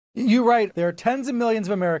You write, there are tens of millions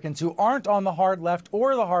of Americans who aren't on the hard left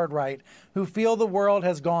or the hard right who feel the world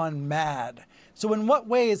has gone mad. So in what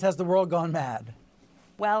ways has the world gone mad?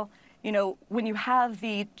 Well, when you have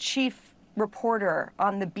the chief reporter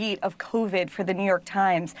on the beat of COVID for the New York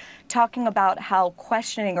Times talking about how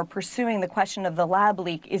questioning or pursuing the question of the lab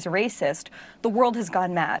leak is racist, the world has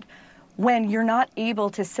gone mad. When you're not able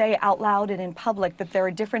to say out loud and in public that there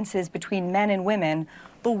are differences between men and women,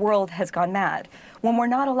 the world has gone mad. When we're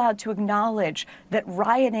not allowed to acknowledge that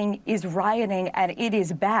rioting is rioting and it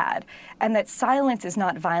is bad, and that silence is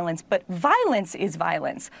not violence, but violence is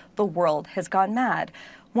violence, the world has gone mad.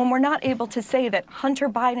 When we're not able to say that Hunter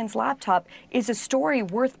Biden's laptop is a story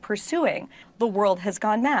worth pursuing, the world has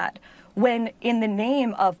gone mad. When, in the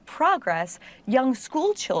name of progress, young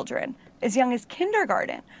school children, as young as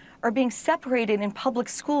kindergarten, are being separated in public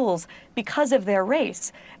schools because of their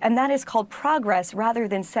race, and that is called progress rather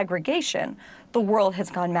than segregation, the world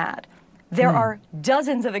has gone mad. There are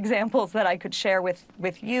dozens of examples that I could share with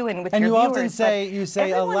you and with and your you viewers. Often say, you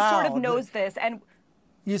say everyone allowed. Sort of knows this, and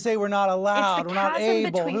you say we're not allowed, we're not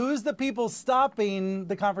able. Between... Who's the people stopping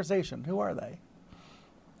the conversation? Who are they?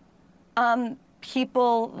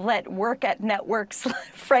 People that work at networks,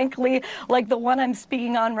 frankly, like the one I'm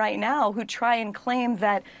speaking on right now, who try and claim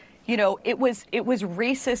that it was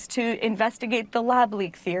racist to investigate the lab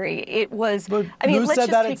leak theory. It was. But let's said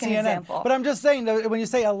just that take at an CNN. example. But I'm just saying that when you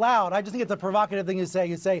say allowed, I just think it's a provocative thing you say.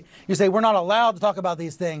 You say we're not allowed to talk about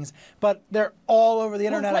these things, but they're all over the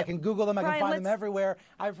internet. I can Google them. I can find them everywhere.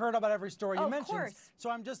 I've heard about every story you mentioned. Course. So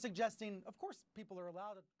I'm just suggesting, of course, people are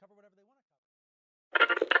allowed to cover whatever they want to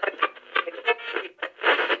cover.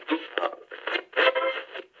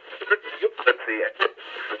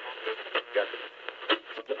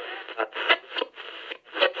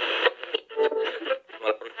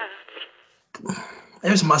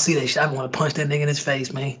 Every time I see that shit, I want to punch that nigga in his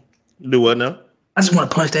face, man. Do what now? I just want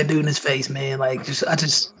to punch that dude in his face, man.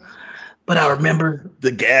 But I remember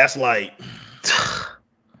the gaslight.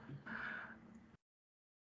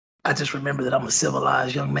 I just remember that I'm a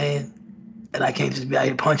civilized young man, and I can't just be out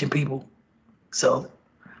here punching people. So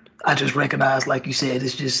I just recognize, like you said,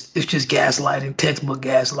 it's just gaslighting, textbook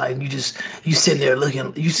gaslighting. You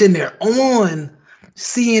sitting there on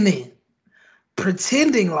CNN,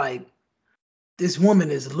 pretending like this woman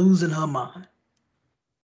is losing her mind.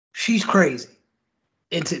 She's crazy.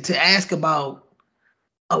 And to ask about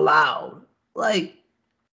allowed, like,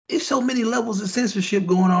 there's so many levels of censorship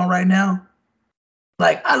going on right now.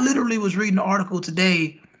 Like, I literally was reading an article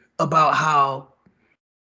today about how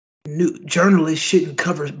journalists shouldn't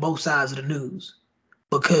cover both sides of the news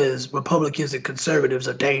because Republicans and conservatives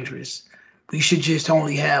are dangerous. We should just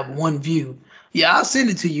only have one view. Yeah, I'll send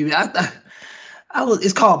it to you.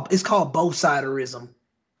 It's called both siderism.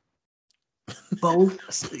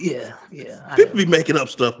 Both, yeah. People be making up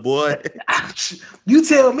stuff, boy. You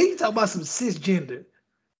tell me. Talk about some cisgender.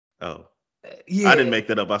 Oh, yeah. I didn't make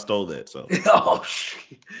that up. I stole that. So. Oh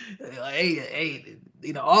shit. Hey,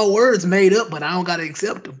 all words made up, but I don't gotta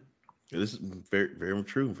accept them. This is very, very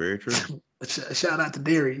true. Very true. Shout out to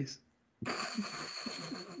Darius.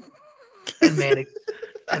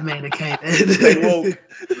 That man that came. Stay woke.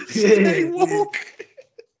 Stay woke.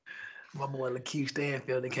 My boy Lakeith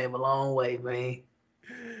Stanfield, that came a long way, man.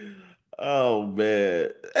 Oh man.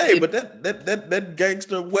 Hey, but that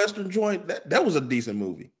gangster Western joint, that was a decent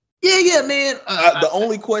movie. Yeah, man. The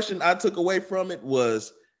only question I took away from it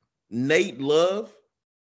was Nat Love.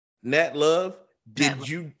 Were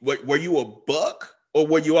you a buck, or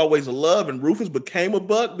were you always a love and Rufus became a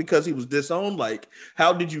buck because he was disowned? Like,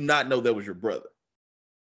 how did you not know that was your brother?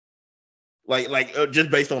 Like just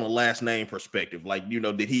based on a last name perspective, like,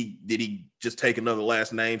 did he just take another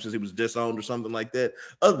last name since he was disowned or something like that?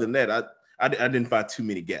 Other than that, I didn't find too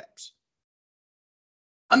many gaps.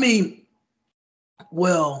 I mean,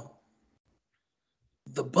 well,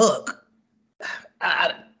 the buck,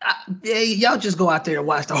 y'all just go out there and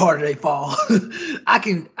watch The Harder They Fall.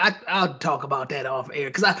 I'll talk about that off air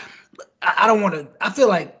because I don't want to. I feel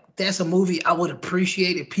like that's a movie I would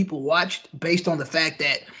appreciate if people watched based on the fact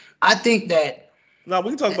that I think that. No, we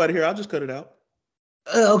can talk about it here. I'll just cut it out.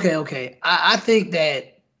 Okay. I think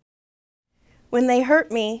that when they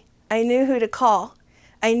hurt me, I knew who to call.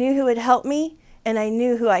 I knew who would help me, and I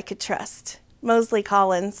knew who I could trust. Mosley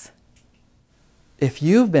Collins. If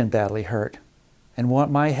you've been badly hurt and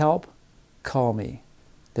want my help, call me.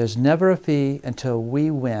 There's never a fee until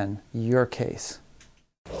we win your case.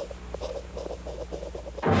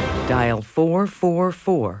 Dial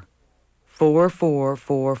 444.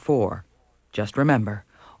 4444. Just remember,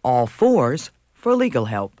 all fours for legal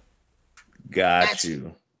help. Got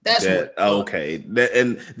you. That's that, what. Okay,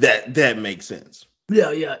 that makes sense.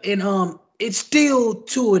 Yeah, and it's still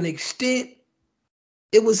to an extent.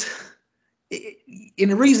 It was,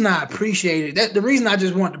 and the reason I appreciate it, the reason I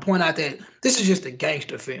just wanted to point out that this is just a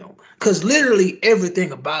gangster film, because literally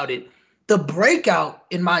everything about it, the breakout,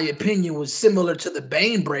 in my opinion, was similar to the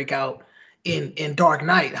Bane breakout in Dark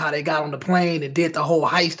Knight, how they got on the plane and did the whole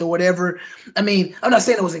heist or whatever. I mean, I'm not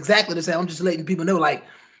saying it was exactly the same. I'm just letting people know, like,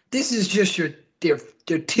 this is just their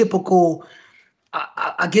typical.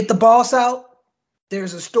 I get the boss out.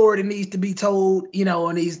 There's a story that needs to be told,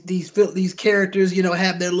 and these characters,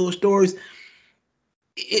 have their little stories.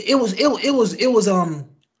 It was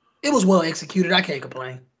well executed. I can't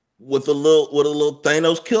complain. With a little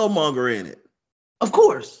Thanos Killmonger in it. Of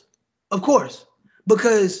course,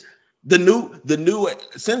 because the new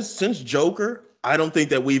since Joker, I don't think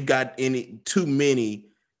that we've got too many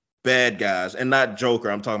bad guys, and not Joker.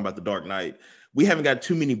 I'm talking about the Dark Knight. We haven't got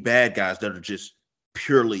too many bad guys that are just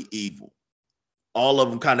purely evil. All of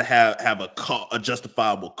them kind of have a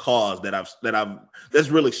justifiable cause that's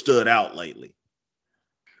really stood out lately.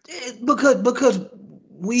 Because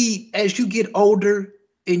as you get older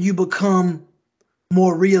and you become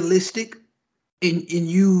more realistic, and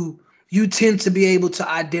you tend to be able to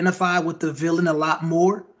identify with the villain a lot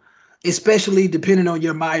more, especially depending on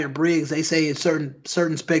your Myers-Briggs. They say in certain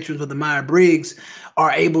spectrums of the Myers-Briggs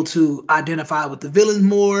are able to identify with the villains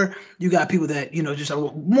more. You got people that just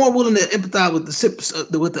are more willing to empathize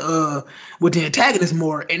with the antagonist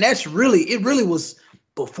more, and it really was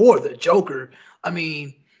before the Joker. I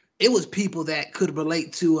mean, it was people that could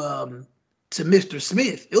relate to Mr.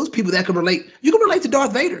 Smith. It was people that could relate. You could relate to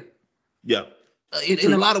Darth Vader. Yeah,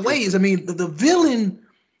 in a lot of ways. I mean, the villain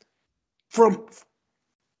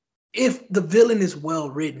if the villain is well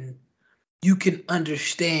written, you can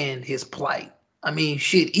understand his plight. I mean,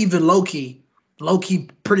 shit, even Loki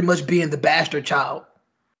pretty much being the bastard child,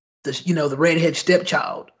 the redhead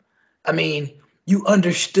stepchild. I mean, you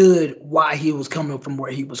understood why he was coming from where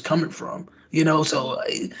he was coming from. So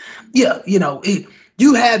yeah,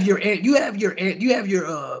 you have your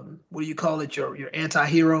what do you call it? Your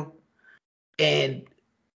anti-hero, and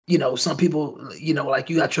some people, like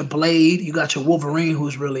you got your Blade, you got your Wolverine,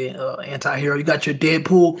 who's really anti-hero. You got your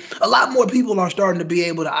Deadpool. A lot more people are starting to be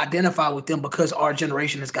able to identify with them because our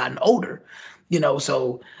generation has gotten older.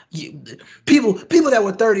 So people that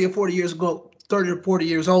were 30 or 40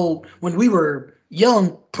 years old when we were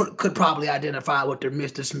young could probably identify with their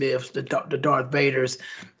Mr. Smiths, the Darth Vaders,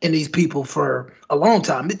 and these people for a long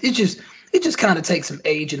time. It just kind of takes some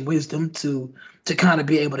age and wisdom to kind of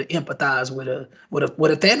be able to empathize with a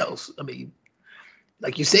Thanos. I mean,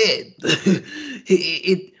 like you said,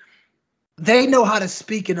 they know how to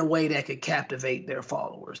speak in a way that could captivate their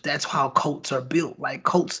followers. That's how cults are built. Like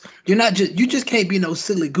cults, you just can't be no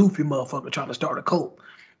silly, goofy motherfucker trying to start a cult.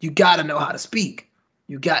 You got to know how to speak.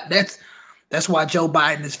 That's why Joe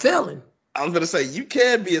Biden is failing. I was gonna say, you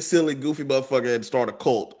can be a silly, goofy motherfucker and start a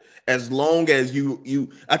cult as long as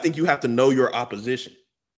I think you have to know your opposition.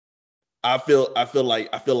 I feel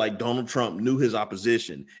like Donald Trump knew his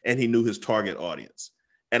opposition and he knew his target audience.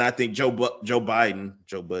 And I think Joe Biden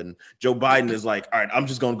is like, all right, I'm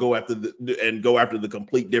just gonna go after the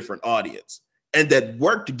complete different audience, and that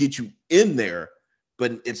worked to get you in there,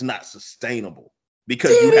 but it's not sustainable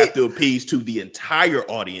because you have to appease to the entire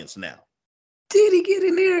audience now. Did he get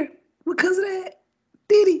in there because of that?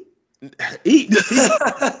 Did he?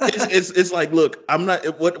 It's like, look, I'm not.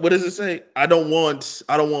 What does it say? I don't want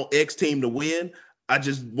X team to win. I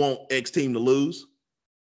just want X team to lose.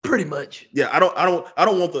 Pretty much. Yeah, I don't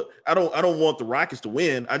want the Rockets to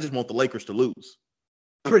win. I just want the Lakers to lose.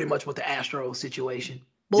 Pretty much with the Astros situation.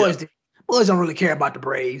 Boys don't really care about the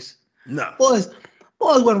Braves. No. Boys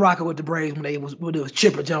wasn't rocking with the Braves when it was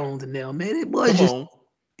Chipper Jones and them, man. It was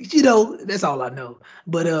that's all I know.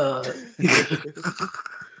 But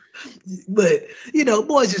but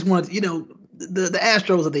boys just want the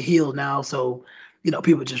Astros are the heel now, so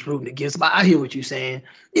people just rooting against them. I hear what you're saying.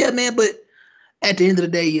 Yeah, man, but at the end of the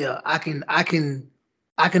day, yeah, I can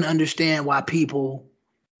understand why people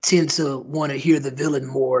tend to want to hear the villain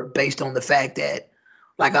more based on the fact that,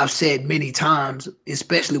 like I've said many times,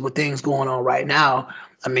 especially with things going on right now.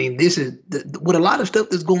 I mean, this is with a lot of stuff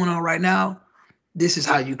that's going on right now. This is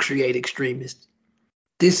how you create extremists.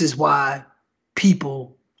 This is why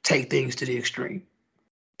people take things to the extreme.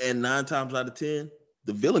 And 9 times out of 10,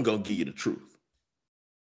 the villain gonna give you the truth.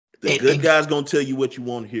 The good guy's gonna tell you what you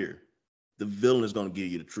want to hear. The villain is gonna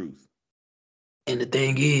give you the truth. And the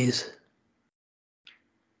thing is,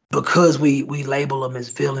 because we label them as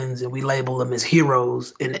villains and we label them as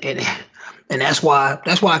heroes, and that's why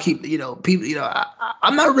I keep, people,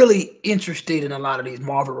 I'm not really interested in a lot of these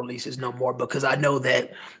Marvel releases no more, because I know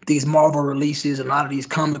that these Marvel releases and a lot of these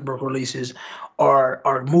comic book releases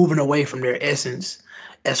are moving away from their essence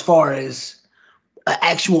as far as an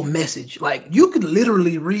actual message. Like, you could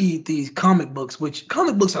literally read these comic books, which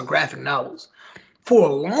comic books are graphic novels. For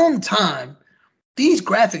a long time, these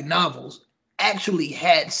graphic novels actually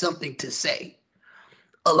had something to say.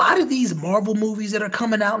 A lot of these Marvel movies that are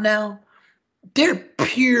coming out now, they're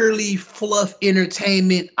purely fluff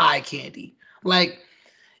entertainment, eye candy. Like,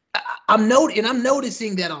 I'm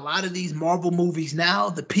noticing that a lot of these Marvel movies now,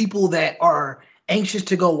 the people that are anxious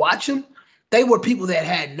to go watch them, they were people that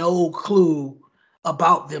had no clue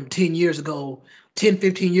about them 10 years ago, 10,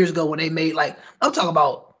 15 years ago, when they made, like, I'm talking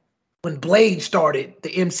about when Blade started the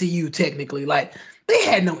MCU technically. Like, they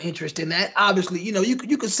had no interest in that. Obviously,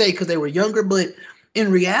 you could say because they were younger, but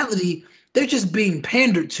in reality, they're just being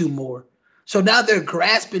pandered to more. So now they're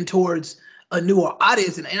grasping towards a newer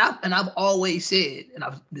audience. And I've always said, and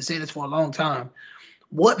I've been saying this for a long time,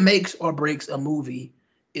 what makes or breaks a movie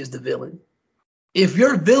is the villain. If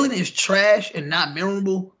your villain is trash and not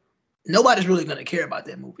memorable, nobody's really going to care about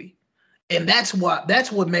that movie. And that's what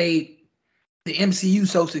made the MCU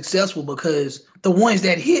so successful, because the ones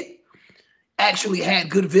that hit actually had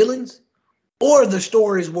good villains, or the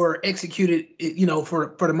stories were executed,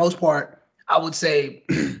 for the most part. I would say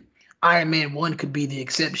Iron Man 1 could be the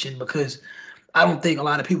exception, because I don't think a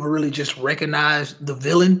lot of people really just recognize the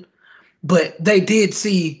villain, but they did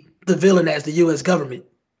see the villain as the U.S. government.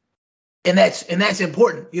 And that's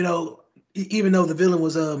important, even though the villain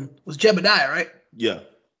was Jebediah, right? Yeah.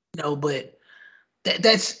 But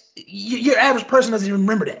that's your average person doesn't even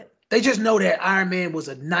remember that. They just know that Iron Man was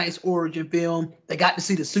a nice origin film. They got to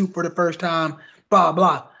see the suit for the first time, blah,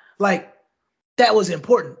 blah. Like, that was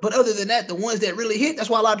important. But other than that, the ones that really hit, that's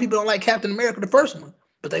why a lot of people don't like Captain America, the first one.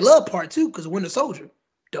 But they love part 2 because Winter Soldier,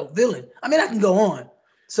 dope villain. I mean, I can go on.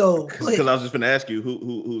 So, because I was just going to ask you,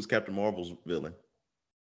 who's Captain Marvel's villain?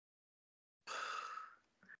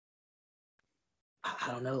 I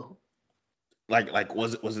don't know. Like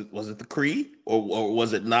was it the Kree or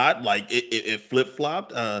was it not? Like it flip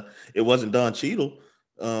flopped. It wasn't Don Cheadle.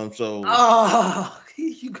 You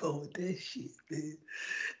go with that shit, man.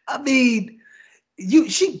 I mean,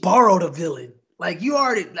 she borrowed a villain. Like,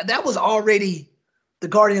 that was already the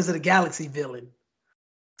Guardians of the Galaxy villain.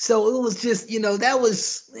 So it was just, that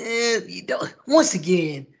was once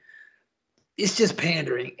again, it's just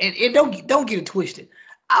pandering. And don't get it twisted.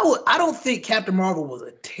 I don't think Captain Marvel was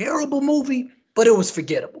a terrible movie, but it was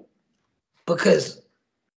forgettable, because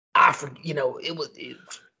it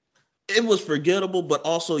was forgettable, but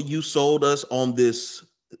also you sold us on this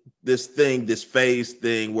phase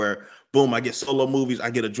thing where, boom, I get solo movies,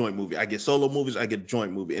 I get a joint movie. I get solo movies, I get a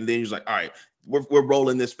joint movie. And then you're like, all right, we're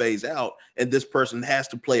rolling this phase out, and this person has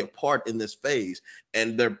to play a part in this phase.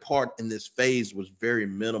 And their part in this phase was very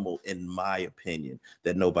minimal, in my opinion,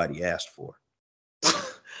 that nobody asked for.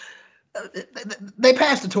 They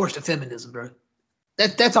passed the torch to feminism, bro.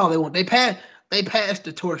 That's all they want. They passed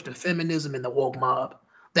the torch to feminism and the woke mob.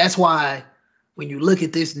 That's why when you look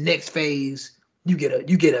at this next phase, you get an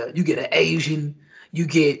Asian, you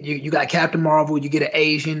got Captain Marvel, you get an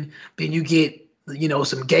Asian, then you get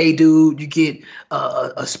some gay dude, you get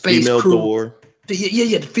a space female crew. Thor.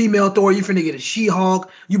 Yeah, the female Thor. You're finna get a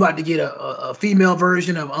She-Hulk. You about to get a female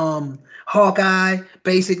version of Hawkeye,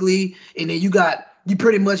 basically, and then you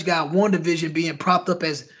pretty much got WandaVision being propped up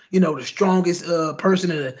as the strongest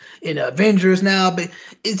person in Avengers now. But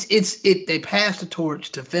they passed the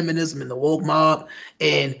torch to feminism and the woke mob.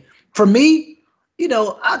 And for me,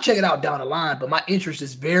 I'll check it out down the line, but my interest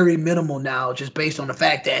is very minimal now, just based on the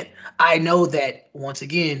fact that I know that, once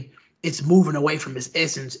again, it's moving away from its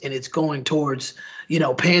essence, and it's going towards,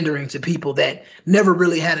 pandering to people that never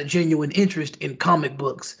really had a genuine interest in comic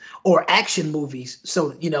books or action movies.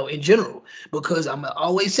 So, in general, because I'm gonna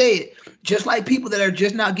always say it, just like people that are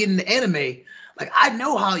just not getting the anime, like, I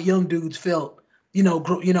know how young dudes felt, in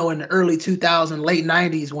the early 2000s, late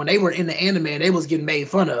 90s, when they were in the anime and they was getting made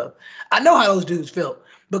fun of. I know how those dudes felt,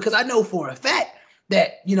 because I know for a fact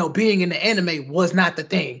that, being in the anime was not the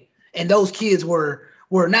thing. And those kids were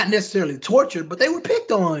not necessarily tortured, but they were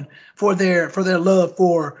picked on for their love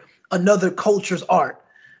for another culture's art.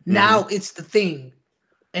 Mm-hmm. Now it's the thing.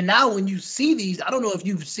 And now when you see these, I don't know if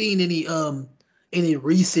you've seen any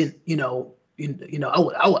recent,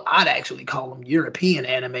 I'd actually call them European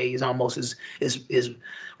animes, almost as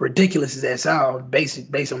ridiculous as that sounds,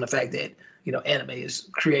 based on the fact that, anime is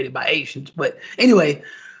created by Asians. But anyway,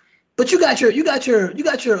 But you got your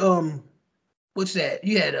what's that?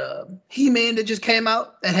 You had He-Man that just came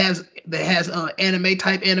out that has anime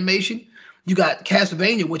type animation. You got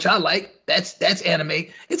Castlevania, which I like. That's anime.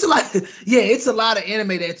 It's a lot. It's a lot of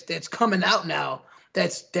anime that's coming out now.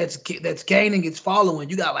 That's gaining its following.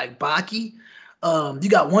 You got like Baki. You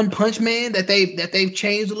got One Punch Man that they've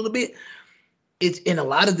changed a little bit. And a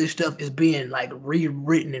lot of this stuff is being like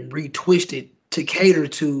rewritten and retwisted to cater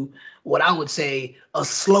to what I would say a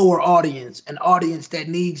slower audience, an audience that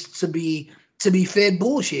needs to be fed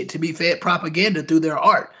bullshit, to be fed propaganda through their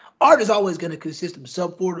art. Art is always going to consist of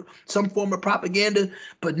some form of propaganda,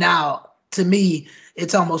 but now to me,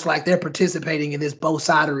 it's almost like they're participating in this both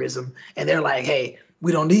siderism, and they're like, "Hey,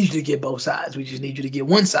 we don't need you to get both sides. We just need you to get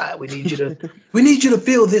one side. We need you to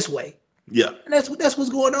feel this way." Yeah, and that's what's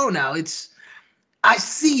going on now. I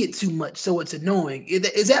see it too much, so it's annoying.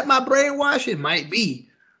 Is that my brainwash? It might be,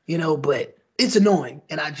 but it's annoying,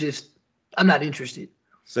 and I'm not interested.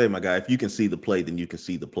 Say, my guy, if you can see the play, then you can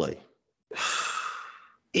see the play.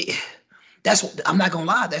 I'm not gonna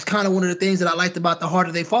lie. That's kind of one of the things that I liked about The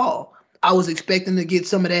Harder They Fall. I was expecting to get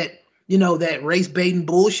some of that, that race baiting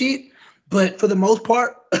bullshit, but for the most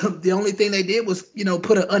part, the only thing they did was,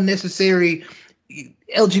 put an unnecessary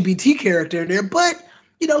LGBT character in there. But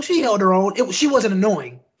she held her own. She wasn't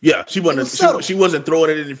annoying. Yeah, she wasn't. She wasn't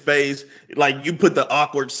throwing it in your face. Like, you put the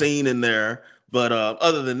awkward scene in there, but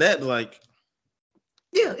other than that, like,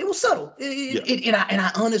 yeah, it was subtle. And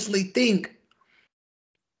I honestly think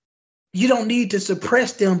you don't need to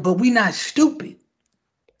suppress them, but we not stupid.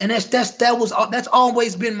 And that's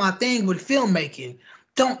always been my thing with filmmaking.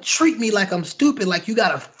 Don't treat me like I'm stupid. Like you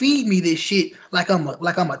gotta feed me this shit like I'm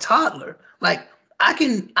a toddler. Like I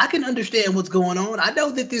can understand what's going on. I know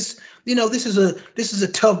that this is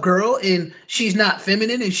a tough girl and she's not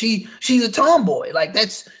feminine and she's a tomboy. Like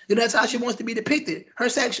that's how she wants to be depicted. Her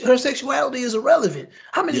sexuality is irrelevant.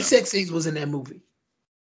 How many sex scenes was in that movie?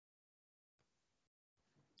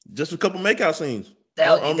 Just a couple makeout scenes. I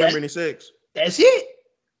don't remember any sex. That's it.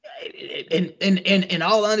 And in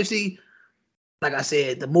all honesty, like I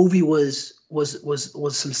said, the movie was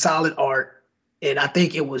some solid art. And I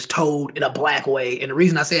think it was told in a black way. And the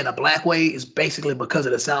reason I say in a black way is basically because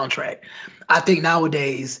of the soundtrack. I think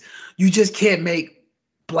nowadays you just can't make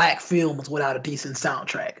black films without a decent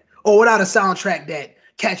soundtrack or without a soundtrack that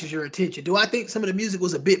catches your attention. Do I think some of the music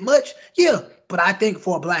was a bit much? Yeah, but I think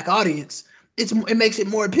for a black audience, it makes it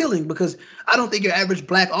more appealing because I don't think your average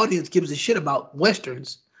black audience gives a shit about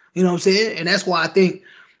Westerns. You know what I'm saying? And that's why I think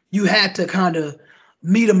you had to kind of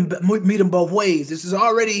meet them both ways. This is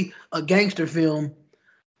already a gangster film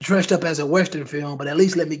dressed up as a Western film, but at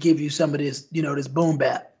least let me give you some of this, this boom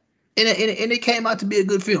bap. And it came out to be a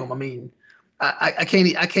good film. I mean, I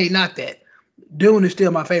can't knock that. Dune is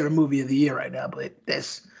still my favorite movie of the year right now, but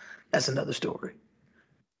that's another story.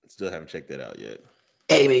 Still haven't checked that out yet.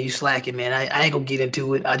 Hey man, you slacking, man. I ain't gonna get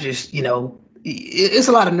into it. I just, it's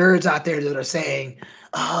a lot of nerds out there that are saying,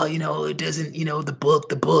 oh, it doesn't,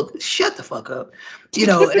 the book. Shut the fuck up. At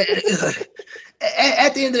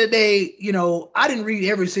the end of the day, I didn't read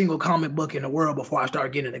every single comic book in the world before I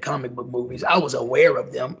started getting into comic book movies. I was aware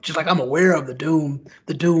of them, just like I'm aware of the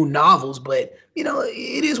Dune novels, but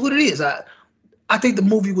it is what it is. I think the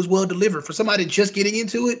movie was well delivered. For somebody just getting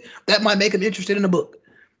into it, that might make them interested in the book.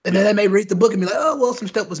 And then they may read the book and be like, oh, well, some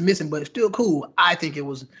stuff was missing, but it's still cool. I think it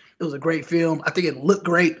was a great film. I think it looked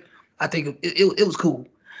great. I think it was cool.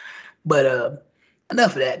 But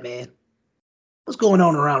enough of that, man. What's going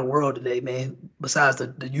on around the world today, man, besides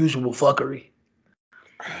the usual fuckery?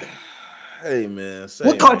 Hey, man.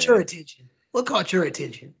 What caught your attention? What caught your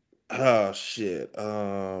attention? Oh, shit.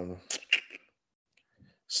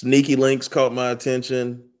 Sneaky Links caught my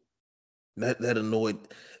attention. That annoyed.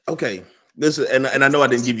 Okay. This and I know I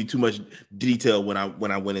didn't give you too much detail when I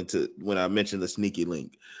mentioned the Sneaky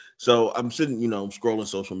Link. So I'm sitting, scrolling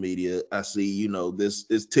social media. I see,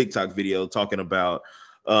 this TikTok video talking about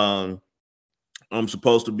I'm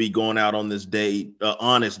supposed to be going out on this date.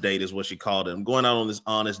 Honest date is what she called it. I'm going out on this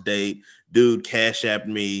honest date. Dude cash apped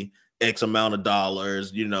me X amount of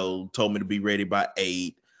dollars, told me to be ready by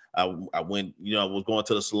 8. I went, I was going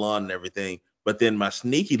to the salon and everything. But then my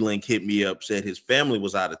Sneaky Link hit me up, said his family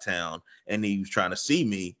was out of town and he was trying to see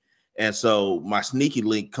me. And so my Sneaky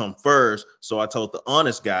Link come first. So I told the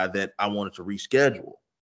honest guy that I wanted to reschedule.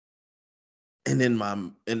 And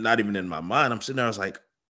not even in my mind, I'm sitting there, I was like,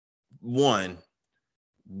 one,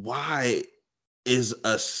 why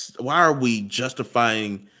are we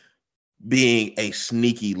justifying being a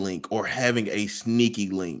sneaky link or having a sneaky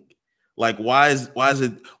link Like, why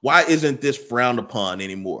isn't this frowned upon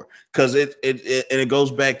anymore? Because it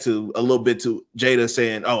goes back to a little bit to Jada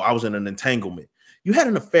saying, "Oh, I was in an entanglement." You had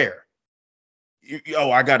an affair.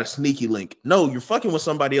 I got a sneaky link. No, you're fucking with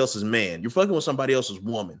somebody else's man. You're fucking with somebody else's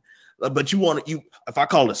woman. But if I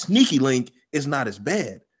call it a sneaky link, it's not as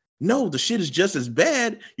bad. No, the shit is just as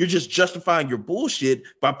bad. You're just justifying your bullshit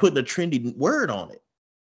by putting a trendy word on it.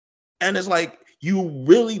 And it's like, you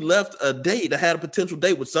really left a date, had a potential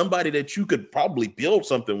date with somebody that you could probably build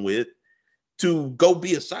something with to go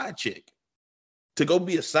be a side chick, to go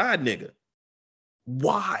be a side nigga.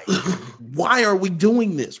 Why? Why are we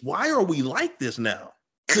doing this? Why are we like this now?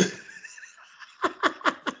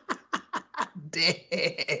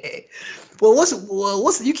 Dang. Well,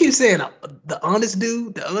 what's you keep saying the honest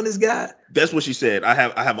dude, the honest guy? That's what she said. I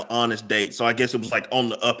have an honest date. So I guess it was like on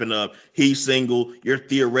the up and up. He's single, you're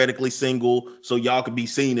theoretically single, so y'all could be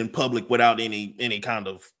seen in public without any kind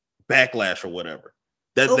of backlash or whatever.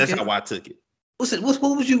 That's how I took it. What's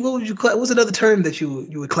another term that you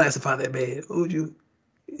would classify that man?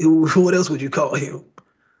 What else would you call him?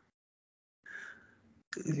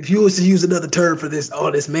 If you was to use another term for this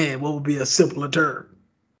honest man, what would be a simpler term?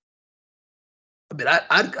 I mean,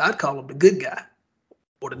 I'd call him the good guy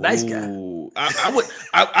or the nice guy.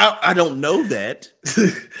 I don't know that.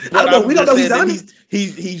 I don't know. We don't know he's honest.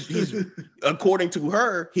 He's according to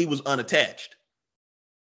her, he was unattached.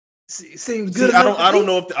 Seems good. I don't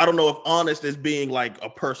know if honest is being like a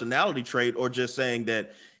personality trait or just saying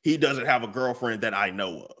that he doesn't have a girlfriend that I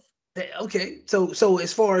know of. Okay, so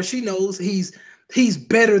as far as she knows, he's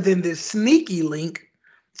better than this sneaky link.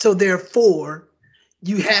 So therefore,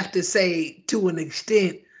 you have to say to an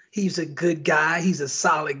extent, he's a good guy. He's a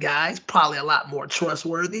solid guy. He's probably a lot more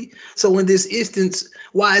trustworthy. So in this instance,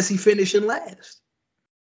 why is he finishing last?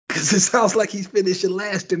 Because it sounds like he's finishing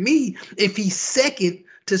last to me if he's second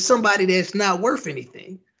to somebody that's not worth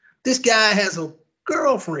anything. This guy has a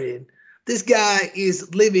girlfriend. This guy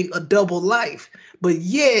is living a double life. But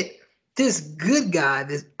yet, this good guy,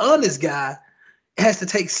 this honest guy, has to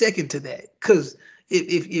take second to that. Because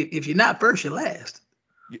if you're not first, you're last.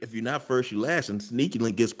 If you're not first, you last, and sneaky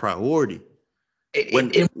link gets priority. When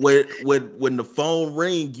the phone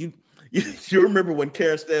rings, you remember when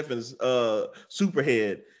Karen Steffens,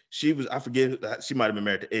 Superhead, I forget, she might have been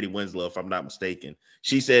married to Eddie Winslow, if I'm not mistaken.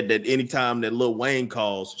 She said that anytime that Lil Wayne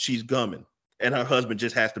calls, she's gumming, and her husband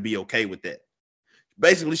just has to be okay with that.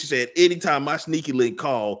 Basically, she said, anytime my sneaky link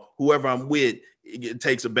call, whoever I'm with, it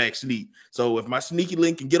takes a back seat. So if my sneaky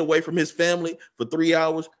link can get away from his family for 3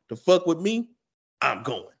 hours to fuck with me, I'm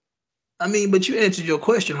going. I mean, but you answered your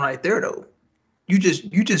question right there, though. You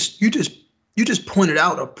just pointed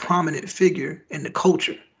out a prominent figure in the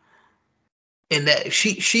culture, and that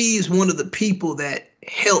she is one of the people that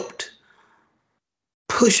helped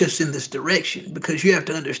push us in this direction. Because you have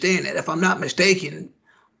to understand that, if I'm not mistaken,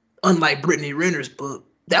 unlike Brittany Renner's book,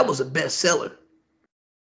 that was a bestseller,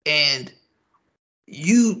 and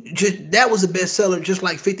that was a bestseller, just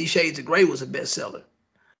like 50 Shades of Grey was a bestseller.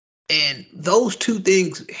 And those two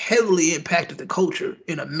things heavily impacted the culture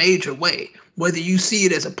in a major way. Whether you see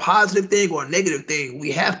it as a positive thing or a negative thing, we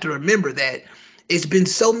have to remember that it's been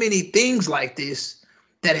so many things like this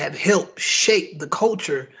that have helped shape the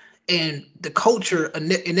culture, and the culture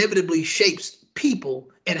inevitably shapes people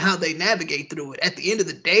and how they navigate through it. At the end of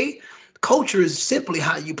the day, culture is simply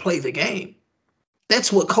how you play the game.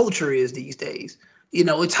 That's what culture is these days. You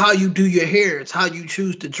know, it's how you do your hair. It's how you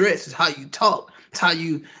choose to dress. It's how you talk. It's how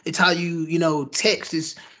you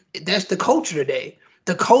text. That's the culture today.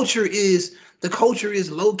 The culture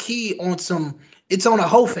is low key on it's on a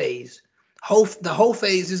whole phase. The whole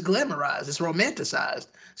phase is glamorized. It's romanticized.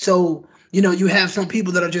 So, you have some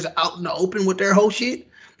people that are just out in the open with their whole shit.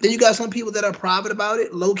 Then you got some people that are private about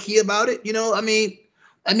it, low key about it. I mean,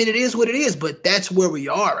 it is what it is, but that's where we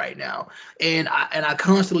are right now. And I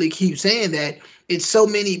constantly keep saying that it's so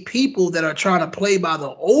many people that are trying to play by the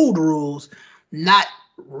old rules, not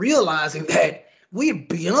realizing that we're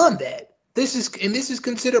beyond that. This is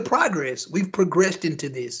considered progress. We've progressed into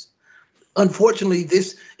this. Unfortunately,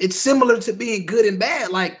 it's similar to being good and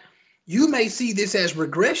bad. Like, you may see this as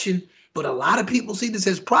regression, but a lot of people see this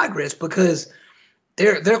as progress because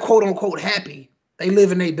they're quote unquote happy. They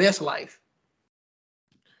live in their best life.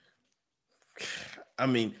 I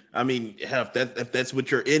mean, if that's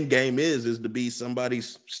what your end game is to be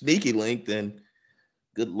somebody's sneaky link, then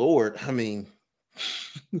good Lord. I mean,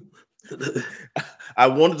 I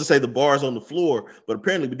wanted to say the bar's on the floor, but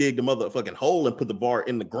apparently we dig the motherfucking hole and put the bar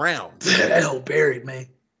in the ground. That hole buried, man.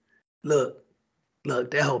 Look,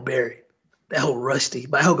 that hole buried. That hole rusty.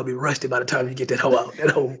 My hole gonna be rusty by the time you get that hole out. That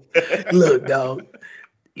hole. Look, dog.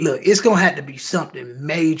 look, it's gonna have to be something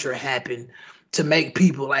major happen to make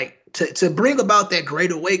people like to bring about that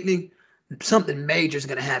great awakening. Something major is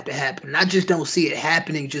gonna have to happen. And I just don't see it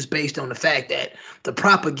happening just based on the fact that the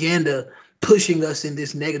propaganda pushing us in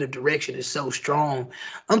this negative direction is so strong.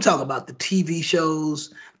 I'm talking about the TV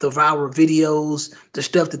shows, the viral videos, the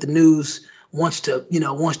stuff that the news wants to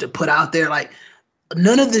put out there. Like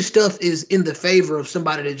none of this stuff is in the favor of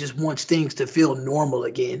somebody that just wants things to feel normal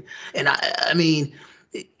again. And I mean,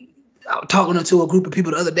 I was talking to a group of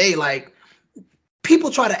people the other day, like people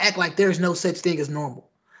try to act like there's no such thing as normal,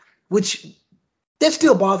 which that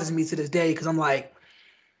still bothers me to this day because I'm like,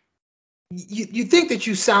 you think that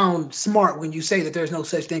you sound smart when you say that there's no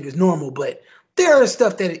such thing as normal, but there is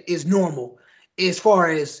stuff that is normal as far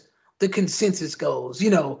as the consensus goes.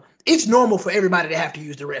 It's normal for everybody to have to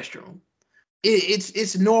use the restroom.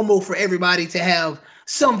 It's normal for everybody to have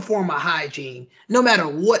some form of hygiene, no matter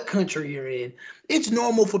what country you're in. It's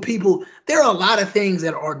normal for people. There are a lot of things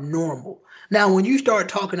that are normal. Now, when you start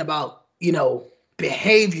talking about,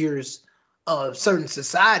 behaviors of certain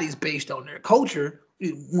societies based on their culture,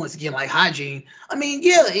 once again, like hygiene, I mean,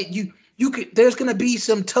 yeah, there's going to be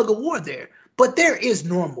some tug of war there, but there is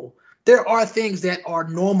normal. There are things that are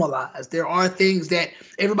normalized. There are things that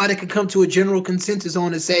everybody can come to a general consensus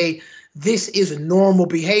on and say, this is a normal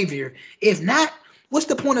behavior. If not, what's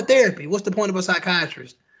the point of therapy? What's the point of a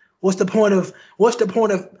psychiatrist? What's the point of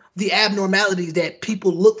the abnormalities that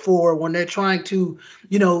people look for when they're trying to,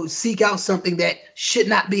 seek out something that should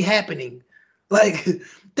not be happening? Like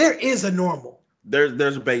there is a normal.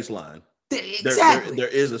 There's a baseline. Exactly. There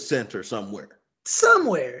is a center somewhere.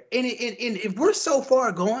 And if we're so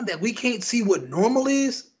far gone that we can't see what normal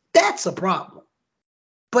is, that's a problem.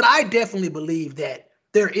 But I definitely believe that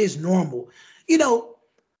there is normal.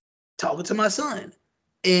 Talking to my son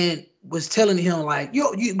and was telling him like,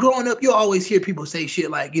 you growing up, you always hear people say shit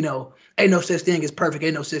like, ain't no such thing as perfect.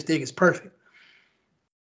 Ain't no such thing as perfect.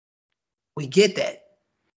 We get that.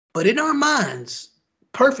 But in our minds,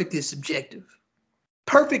 perfect is subjective.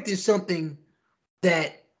 Perfect is something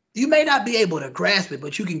that you may not be able to grasp it,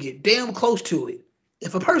 but you can get damn close to it.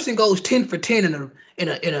 If a person goes 10 for 10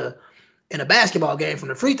 in a basketball game from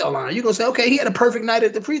the free throw line, you're gonna say, okay, he had a perfect night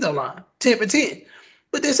at the free throw line, 10 for 10.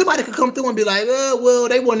 But then somebody could come through and be like, well,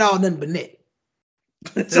 they weren't all nothing but net.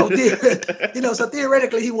 So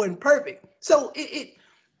theoretically he wasn't perfect. So it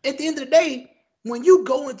at the end of the day, when you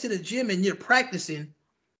go into the gym and you're practicing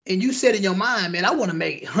and you set in your mind, man, I want to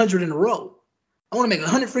make 100 in a row. I want to make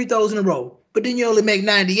 100 free throws in a row, but then you only make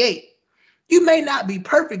 98. You may not be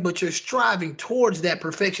perfect, but you're striving towards that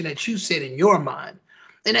perfection that you set in your mind.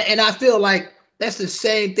 And I feel like that's the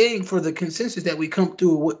same thing for the consensus that we come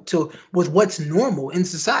through with what's normal in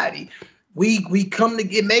society. We come to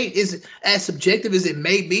get made, is as subjective as it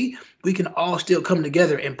may be, we can all still come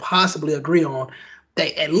together and possibly agree on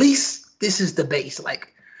that at least this is the base.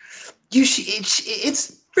 Like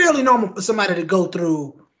it's fairly normal for somebody to go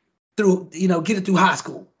through get it through high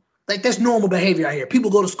school. Like that's normal behavior out here. People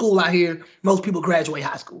go to school out here. Most people graduate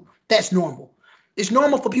high school. That's normal. It's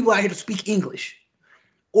normal for people out here to speak English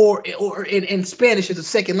or in Spanish as a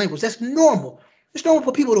second language. That's normal. It's normal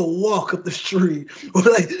for people to walk up the street. Or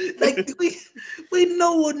like we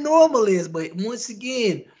know what normal is, but once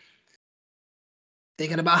again,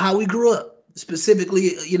 thinking about how we grew up,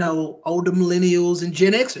 specifically, older millennials and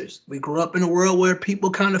Gen Xers. We grew up in a world where people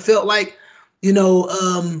kind of felt like,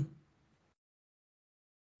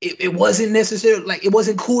 it wasn't necessarily like it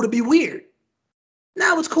wasn't cool to be weird.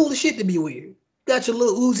 Now it's cool as shit to be weird. Got your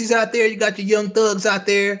little Uzis out there, you got your young thugs out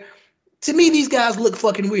there. To me, these guys look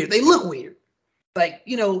fucking weird. They look weird. Like,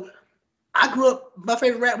 I grew up, one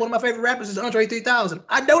of my favorite rappers is Andre 3000.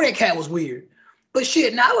 I know that cat was weird. But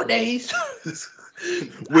shit, nowadays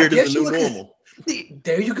weird is the new normal.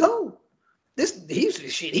 There you go.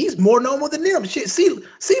 He's more normal than them. Shit,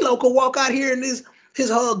 CeeLo could walk out here in his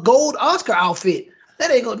gold Oscar outfit.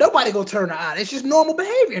 Nobody gonna turn an eye. It's just normal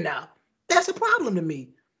behavior now. That's a problem to me.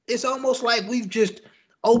 It's almost like we've just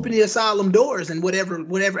opened the asylum doors and whatever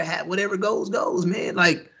goes, man.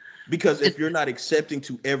 Like, because if you're not accepting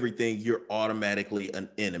to everything, you're automatically an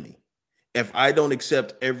enemy. If I don't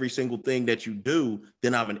accept every single thing that you do,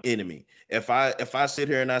 then I'm an enemy. If I sit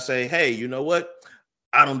here and I say, hey, you know what?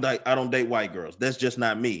 I don't date white girls. That's just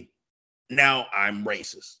not me. Now I'm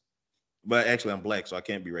racist. But actually, I'm black, so I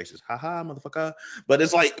can't be racist. Haha, motherfucker. But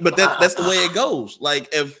it's like, that's the way it goes.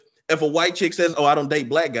 Like, if a white chick says, "Oh, I don't date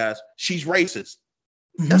black guys," she's racist.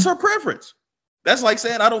 Mm-hmm. That's her preference. That's like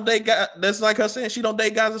saying I don't date guys. That's like her saying she don't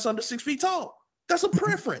date guys that's under 6 feet tall. That's a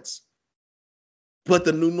preference. But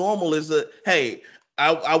the new normal is that, hey,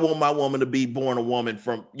 I want my woman to be born a woman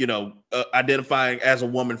from, identifying as a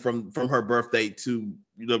woman from her birthday to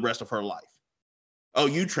the rest of her life. Oh,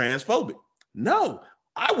 you transphobic. No,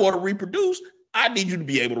 I want to reproduce. I need you to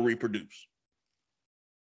be able to reproduce.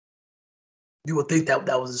 You would think that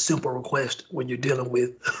was a simple request when you're dealing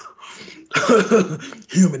with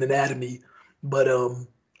human anatomy, but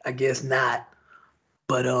I guess not.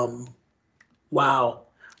 But wow.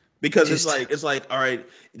 Because it's like, all right,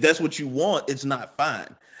 that's what you want. It's not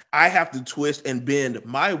fine. I have to twist and bend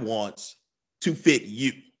my wants to fit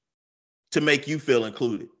you, to make you feel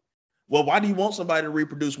included. Well, why do you want somebody to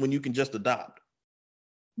reproduce when you can just adopt?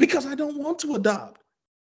 Because I don't want to adopt.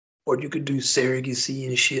 Or you could do surrogacy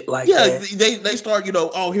and shit like that. Yeah, they start, here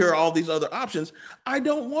are all these other options. I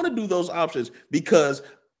don't want to do those options because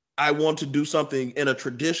I want to do something in a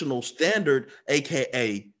traditional standard,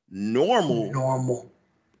 aka normal.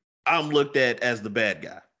 I'm looked at as the bad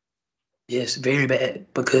guy. Yes, very bad,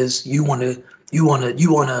 because you wanna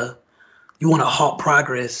halt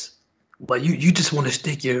progress, but you just want to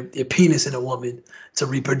stick your penis in a woman to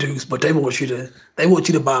reproduce, but they want you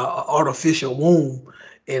to buy an artificial womb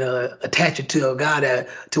and attach it to a guy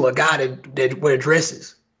that wear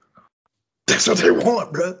dresses. That's what they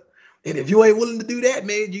want, bro. And if you ain't willing to do that,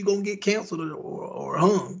 man, you gonna get canceled or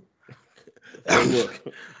hung. Look,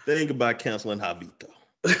 think about canceling Habito.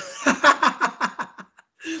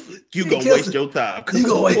 You gonna waste your time. You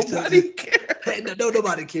gonna waste nobody care. Hey, no,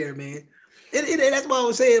 nobody care, man. And that's why I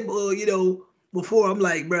was saying, before, I'm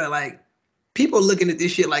like, bro, like, people looking at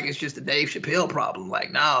this shit like it's just a Dave Chappelle problem.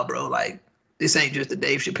 Like, nah, bro, like, this ain't just a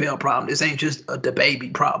Dave Chappelle problem. This ain't just a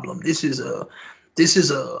DaBaby problem. This is a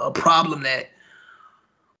problem that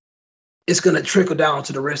it's gonna trickle down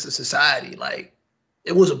to the rest of society. Like,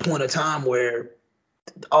 it was a point of time where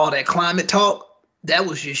all that climate talk, that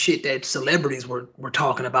was just shit that celebrities were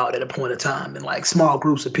talking about at a point of time, and like small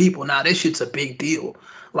groups of people. Now that shit's a big deal.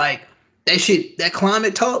 Like, that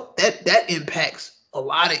climate talk, that impacts a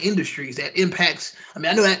lot of industries. That impacts, I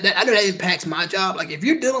know that impacts my job. Like, if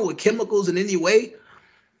you're dealing with chemicals in any way,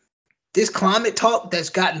 this climate talk that's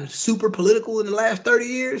gotten super political in the last 30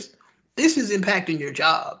 years, this is impacting your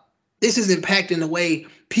job. This is impacting the way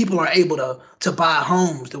people are able to buy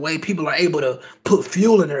homes, the way people are able to put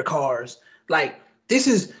fuel in their cars. Like, this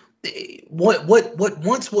is what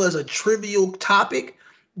once was a trivial topic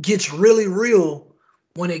gets really real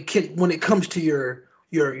when it comes to your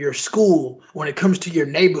school, when it comes to your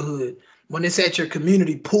neighborhood, when it's at your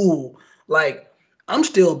community pool. Like, I'm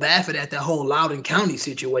still baffled at that whole Loudoun County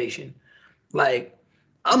situation. Like,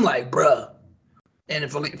 I'm like, bruh. And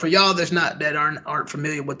for y'all that aren't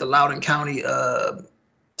familiar with the Loudoun County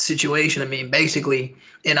situation, I mean, basically,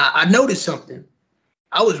 and I noticed something.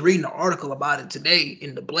 I was reading an article about it today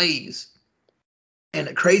in the Blaze. And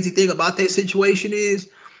the crazy thing about that situation is,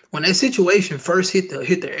 when that situation first hit the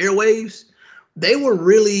airwaves, they were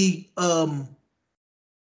really how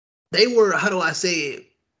do I say it?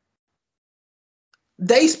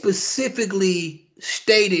 They specifically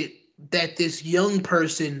stated that this young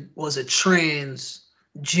person was a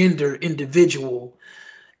transgender individual,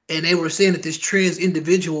 and they were saying that this trans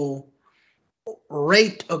individual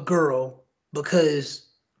raped a girl because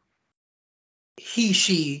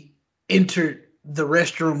she entered the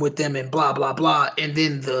restroom with them and blah blah blah, and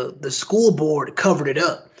then the school board covered it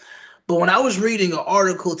up. But when I was reading an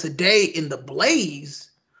article today in the Blaze,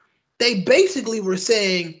 they basically were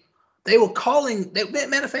saying, they were calling,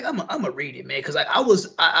 matter of fact, I'm gonna read it, man, because I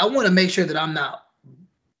want to make sure that I'm not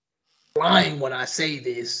lying when I say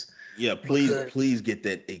this. Yeah, please get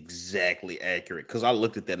that exactly accurate, because I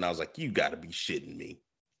looked at that and I was like, you got to be shitting me.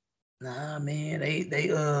 Nah, man,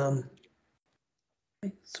 they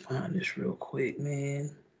let's find this real quick, man,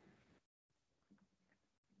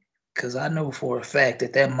 because I know for a fact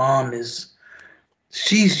that mom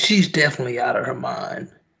she's definitely out of her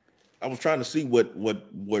mind. I was trying to see where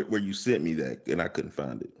you sent me that, and I couldn't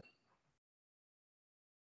find it.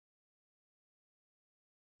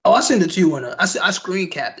 Oh, I sent it to you I screen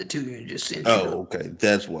capped it to you and just sent you. Oh, okay,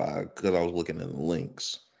 that's why, because I was looking at the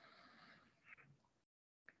links.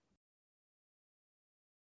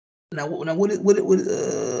 Now what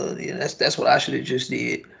yeah, that's what I should have just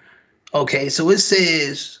did. Okay, so it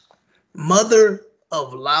says, mother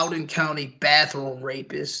of Loudoun County bathroom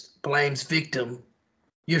rapist blames victim.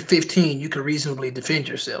 You're 15, you can reasonably defend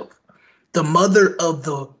yourself. The mother of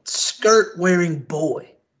the skirt-wearing boy.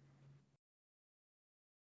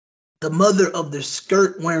 The mother of the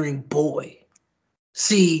skirt-wearing boy.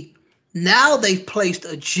 See, now they've placed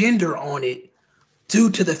a gender on it due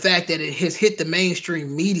to the fact that it has hit the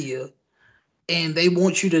mainstream media, and they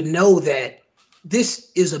want you to know that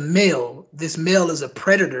this is a male. This male is a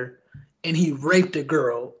predator, and he raped a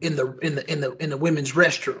girl in the women's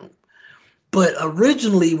restroom. But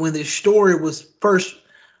originally, when this story was first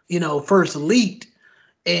leaked,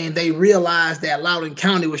 and they realized that Loudoun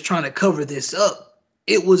County was trying to cover this up,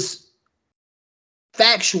 it was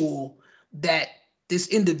factual that this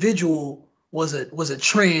individual was a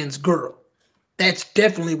trans girl. That's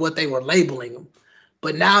definitely what they were labeling him.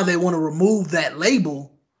 But now they want to remove that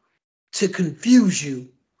label to confuse you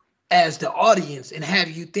as the audience and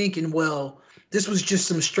have you thinking, well, this was just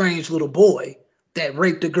some strange little boy that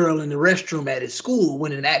raped a girl in the restroom at his school,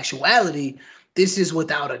 when in actuality, this is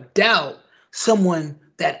without a doubt someone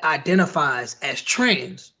that identifies as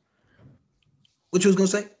trans. What you was gonna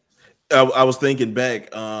say? I was thinking back,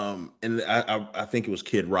 and I think it was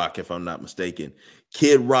Kid Rock, if I'm not mistaken.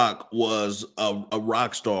 Kid Rock was a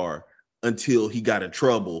rock star until he got in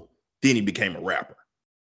trouble. Then he became a rapper.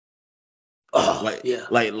 Oh, like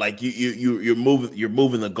you're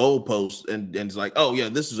moving the goalposts, and it's like, oh yeah,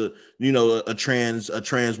 this is a trans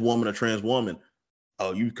woman.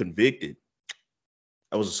 Oh, you convicted.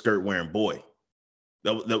 That was a skirt wearing boy.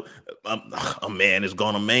 A man is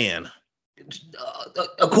gone a man.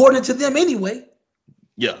 According to them anyway.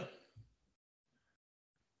 Yeah.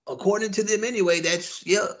 According to them anyway, that's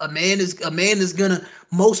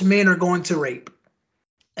most men are going to rape.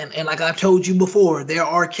 And like I've told you before, there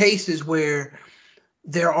are cases where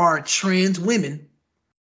there are trans women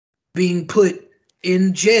being put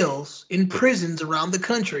in jails, in prisons around the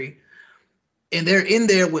country, and they're in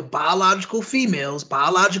there with biological females,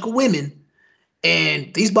 biological women,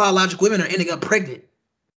 and these biological women are ending up pregnant.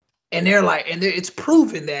 And it's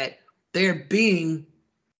proven that they're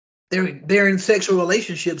in sexual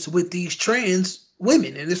relationships with these trans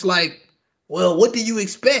women. And it's like, well, what do you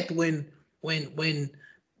expect when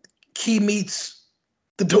key meets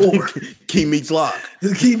the door? Key meets lock.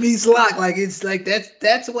 The key meets lock. Like, it's like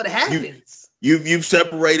that's what happens. You've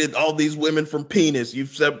separated all these women from penis.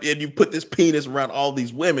 You've put this penis around all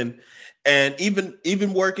these women, and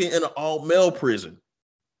even working in an all male prison.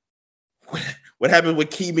 What happened with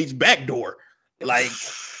Key meets backdoor? Like,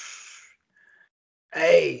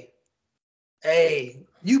 hey,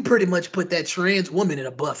 you pretty much put that trans woman in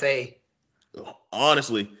a buffet.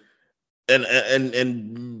 Honestly.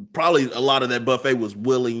 And probably a lot of that buffet was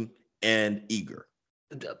willing and eager.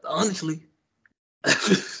 Honestly. And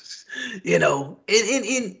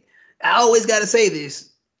I always got to say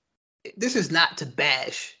this. This is not to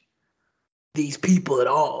bash these people at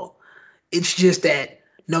all. It's just that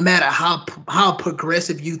no matter how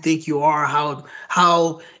progressive you think you are,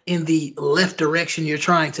 how in the left direction you're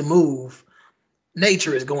trying to move,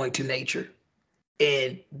 nature is going to nature.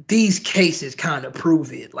 And these cases kind of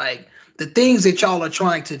prove it. Like, the things that y'all are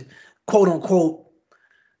trying to quote unquote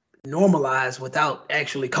normalize without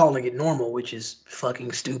actually calling it normal, which is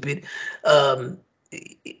fucking stupid.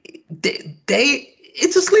 It's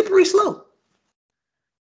a slippery slope.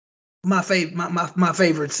 My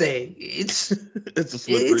favorite saying. It's a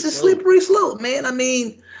slippery slope, man. I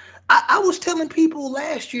mean, I was telling people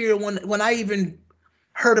last year when I even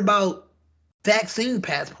heard about vaccine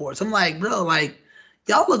passports, I'm like, bro, like,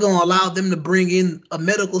 y'all are going to allow them to bring in a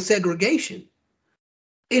medical segregation.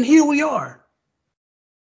 And here we are.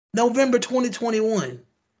 November 2021.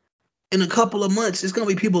 In a couple of months, it's going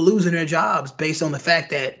to be people losing their jobs based on the fact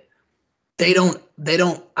that they don't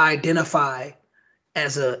identify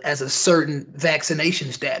as a certain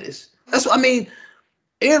vaccination status. That's what I mean.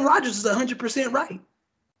 Aaron Rodgers is 100% right.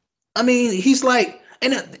 I mean, he's like,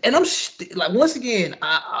 and I'm like, once again,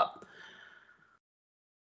 I'm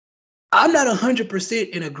not 100%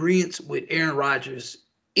 in agreement with Aaron Rodgers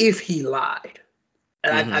if he lied.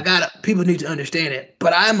 And people need to understand it.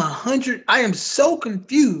 But I am so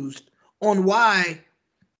confused on why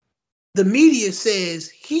the media says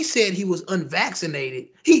he said he was unvaccinated.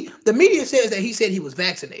 The media says that he said he was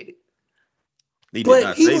vaccinated. He did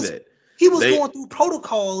not say that. He was going through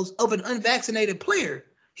protocols of an unvaccinated player.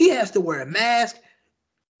 He has to wear a mask.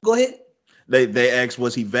 Go ahead. They asked,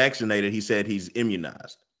 was he vaccinated? He said he's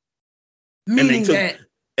immunized. Meaning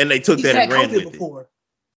they took that and ran with before.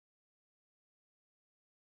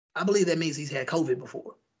 I believe that means he's had COVID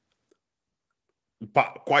before.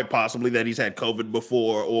 Quite possibly that he's had COVID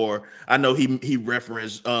before, or I know he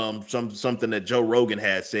referenced something that Joe Rogan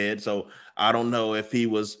had said. So I don't know if he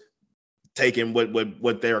was taking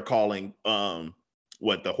what they're calling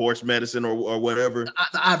the horse medicine or whatever.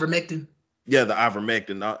 The ivermectin. Yeah, the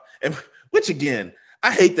ivermectin. And which again,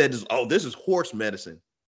 I hate that. This is horse medicine.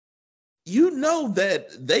 You know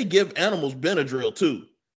that they give animals Benadryl too.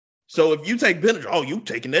 So if you take Benadryl, you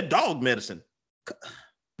taking that dog medicine.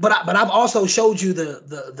 But I've also showed you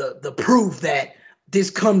the proof that this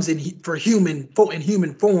comes in human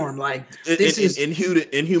form. Like this is in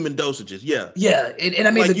human dosages. Yeah. Yeah, and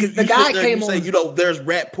I mean like the guy came on. Say, there's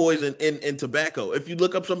rat poison in tobacco. If you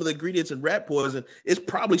look up some of the ingredients in rat poison, it's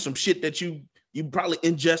probably some shit that you probably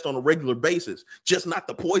ingest on a regular basis, just not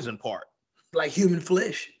the poison part. Like human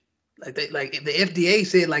flesh. Like the FDA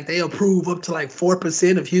said, like they approve up to like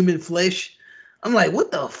 4% of human flesh. I'm like,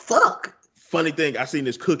 what the fuck? Funny thing, I seen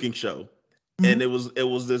this cooking show, and it was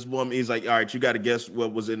this woman. He's like, all right, you got to guess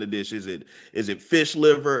what was in the dish. Is it fish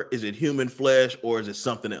liver? Is it human flesh? Or is it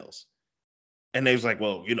something else? And they was like,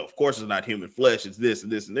 well, of course it's not human flesh. It's this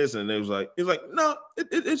and this and this. And he was like, no,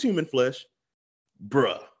 it's human flesh,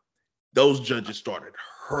 bruh. Those judges started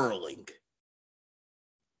hurling.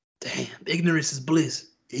 Damn, ignorance is bliss.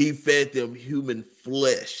 He fed them human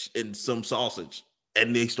flesh and some sausage,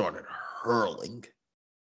 and they started hurling.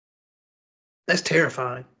 That's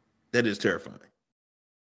terrifying. That is terrifying.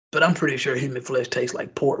 But I'm pretty sure human flesh tastes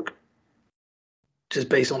like pork. Just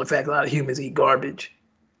based on the fact a lot of humans eat garbage.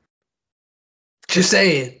 Just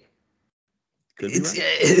saying. It's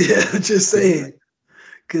right. Just saying.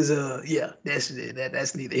 Cause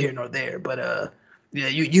that's neither here nor there. But a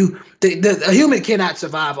human cannot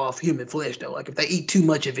survive off human flesh though. Like if they eat too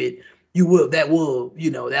much of it, that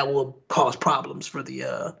will cause problems for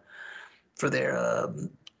their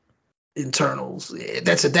internals.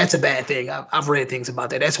 That's a bad thing. I've read things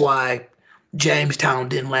about that. That's why Jamestown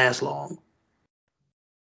didn't last long.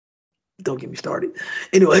 Don't get me started.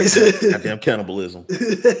 Anyways, goddamn cannibalism.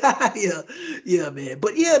 yeah, man.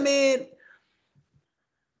 But yeah, man.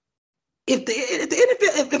 If the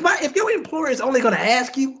NFL, if your employer is only going to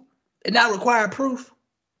ask you and not require proof,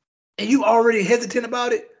 and you already hesitant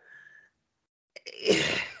about it,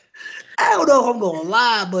 I don't know if I'm going to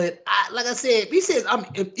lie, but like I said, he says I'm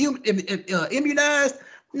immunized.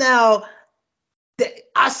 Now,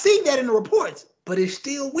 I see that in the reports, but it's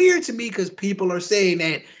still weird to me because people are saying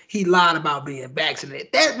that he lied about being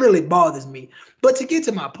vaccinated. That really bothers me. But to get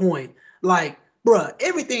to my point, like, bruh,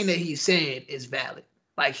 everything that he's saying is valid.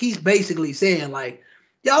 Like, he's basically saying, like,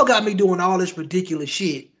 y'all got me doing all this ridiculous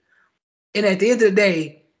shit. And at the end of the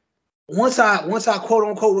day, once I quote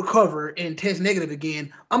unquote recover and test negative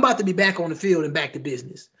again, I'm about to be back on the field and back to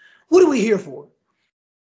business. What are we here for?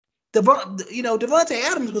 Devontae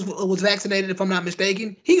Adams was vaccinated, if I'm not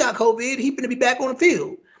mistaken. He got COVID. He's going to be back on the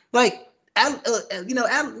field. Like,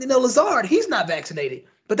 Lazard, he's not vaccinated,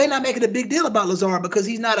 but they're not making a big deal about Lazard because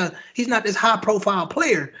he's not this high profile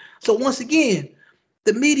player. So once again,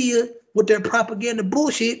 the media with their propaganda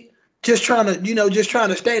bullshit, just trying to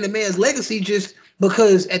stay in the man's legacy, just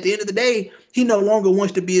because at the end of the day, he no longer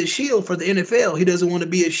wants to be a shield for the NFL. He doesn't want to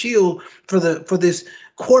be a shield for this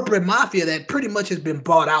corporate mafia that pretty much has been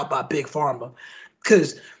bought out by Big Pharma.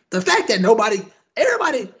 Because the fact that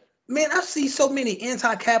everybody, man, I see so many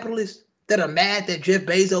anti-capitalists that are mad that Jeff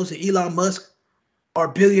Bezos and Elon Musk are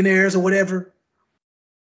billionaires or whatever.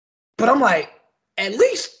 But I'm like, at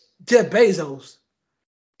least Jeff Bezos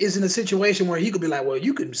is in a situation where he could be like, well,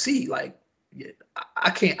 you can see, like, yeah,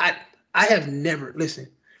 I have never, listen,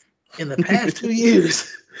 in the past 2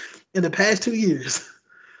 years,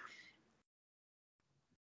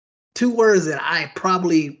 two words that I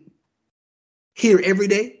probably hear every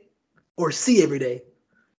day or see every day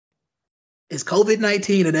is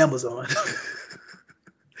COVID-19 and Amazon.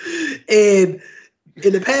 And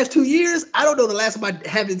in the past 2 years, I don't know the last time I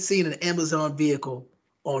haven't seen an Amazon vehicle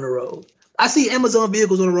on the road. I see Amazon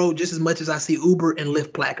vehicles on the road just as much as I see Uber and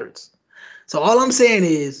Lyft placards. So all I'm saying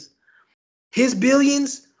is his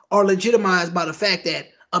billions are legitimized by the fact that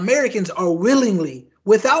Americans are willingly,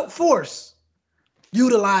 without force,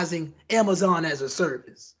 utilizing Amazon as a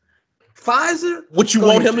service. Pfizer? What you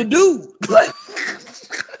want him to do?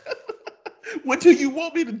 What do you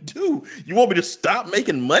want me to do? You want me to stop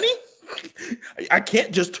making money? I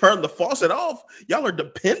can't just turn the faucet off. Y'all are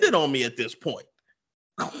dependent on me at this point.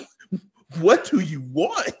 What do you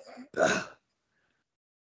want?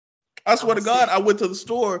 I swear to God, I went to the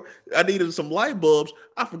store. I needed some light bulbs.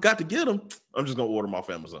 I forgot to get them. I'm just going to order them off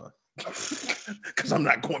Amazon because I'm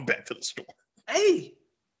not going back to the store. Hey,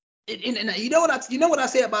 and you know what I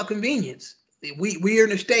say about convenience? We're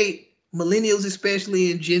in a state, millennials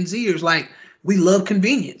especially and Gen Zers, like, we love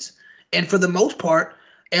convenience. And for the most part,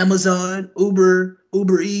 Amazon, Uber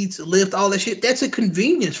Eats, Lyft, all that shit, that's a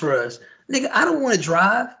convenience for us. Nigga, I don't want to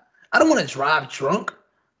drive. I don't want to drive drunk.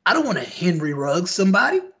 I don't want to Henry Ruggs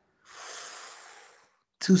somebody.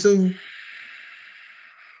 Too soon.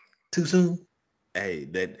 Hey,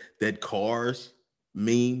 that Cars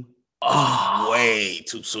meme, oh, way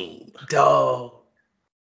too soon. Dog.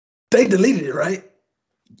 They deleted it, right?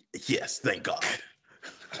 Yes, thank God.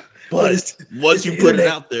 But once you put it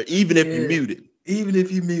out there, even if you mute it. Even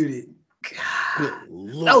if you mute it. God.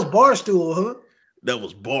 Lord. That was Barstool, huh? That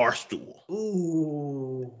was Barstool.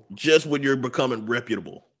 Ooh. Just when you're becoming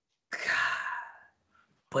reputable. God.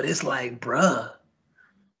 But it's like, bruh,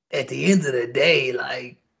 at the end of the day,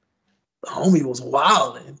 like, homie was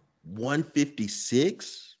wilding.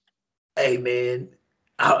 156? Hey, man.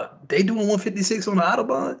 They doing 156 on the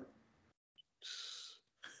Autobahn?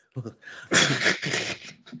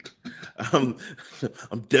 I'm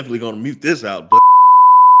definitely gonna mute this out, but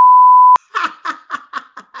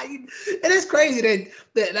and it's crazy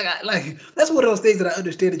that like that's one of those things that I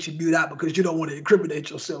understand that you mute out because you don't want to incriminate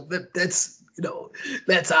yourself. That's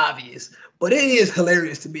that's obvious. But it is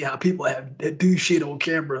hilarious to me how people that do shit on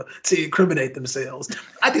camera to incriminate themselves.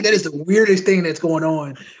 I think that is the weirdest thing that's going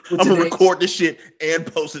on. I'm gonna record this shit and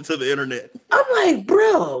post it to the internet. I'm like,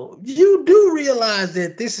 bro, you do realize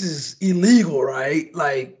that this is illegal, right?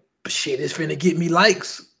 Like, shit, it's finna get me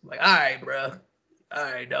likes. Like, all right, bro. All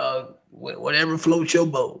right, dog. Whatever floats your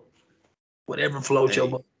boat. Whatever floats your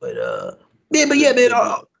boat. But yeah, man.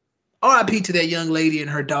 R.I.P. to that young lady and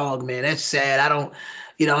her dog, man. That's sad. I don't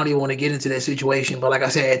even want to get into that situation. But like I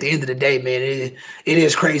said, at the end of the day, man, it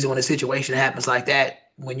is crazy when a situation happens like that.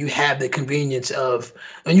 When you have the convenience of,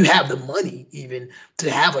 and you have the money even to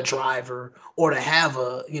have a driver or to have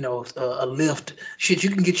a Lyft, shit, you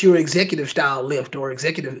can get your executive style Lyft or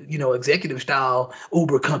executive style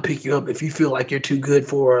Uber come pick you up if you feel like you're too good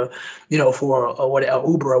for Uber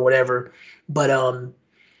or whatever. But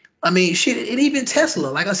I mean, shit, and even Tesla,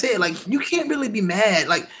 like I said, like you can't really be mad.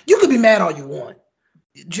 Like you could be mad all you want.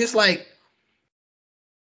 Just like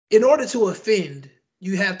in order to offend,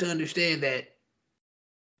 you have to understand that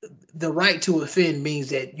the right to offend means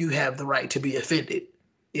that you have the right to be offended.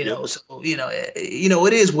 So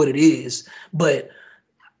it is what it is. But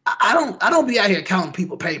I don't be out here counting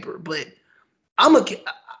people paper. But I'm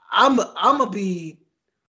a be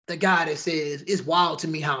the guy that says it's wild to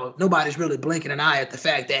me how nobody's really blinking an eye at the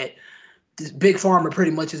fact that this big pharma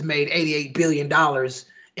pretty much has made $88 billion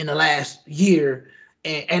in the last year,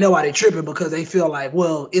 and ain't nobody tripping because they feel like,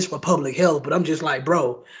 well, it's for public health. But I'm just like,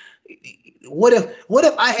 bro, what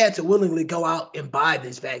if I had to willingly go out and buy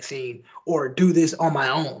this vaccine or do this on my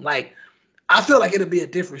own? Like, I feel like it'll be a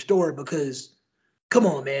different story because, come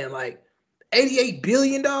on, man, like 88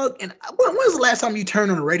 billion, dog. And when was the last time you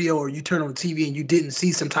turned on the radio or you turned on the TV and you didn't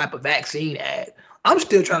see some type of vaccine ad? I'm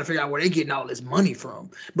still trying to figure out where they're getting all this money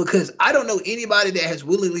from because I don't know anybody that has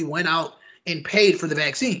willingly went out and paid for the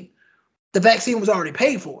vaccine. The vaccine was already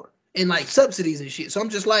paid for and like subsidies and shit. So I'm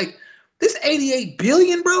just like, this 88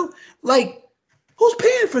 billion, bro, like who's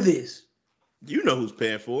paying for this? You know who's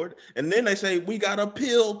paying for it. And then they say, we got a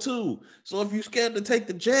pill too. So if you're scared to take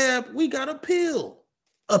the jab, we got a pill.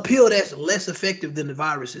 A pill that's less effective than the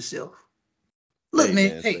virus itself. Look,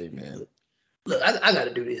 man. Look, I got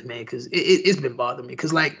to do this, man, because it's been bothering me.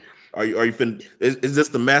 Because, like, are you finna? Is this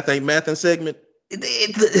the math ain't mathin' segment?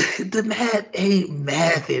 The math ain't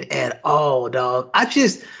mathing at all, dog.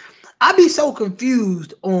 I be so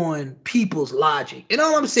confused on people's logic, and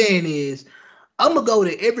all I'm saying is, I'm gonna go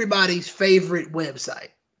to everybody's favorite website,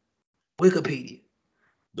 Wikipedia.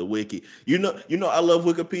 The wiki. You know, I love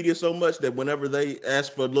Wikipedia so much that whenever they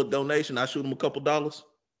ask for a little donation, I shoot them a couple dollars.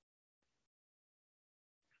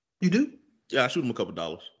 You do? Yeah, I shoot them a couple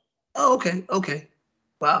dollars. Oh, okay.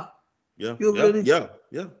 Wow. Yeah. Really? Yeah.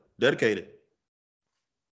 Dedicated.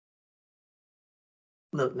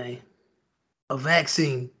 Look, man, a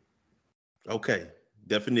vaccine. Okay.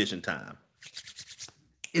 Definition time.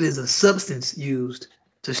 It is a substance used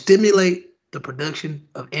to stimulate the production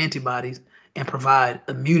of antibodies and provide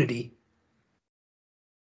immunity.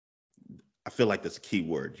 I feel like that's a key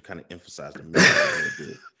word. You kind of emphasize the immunity a little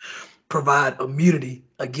bit. Provide immunity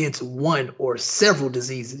against one or several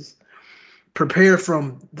diseases. Prepare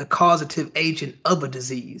from the causative agent of a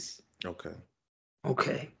disease.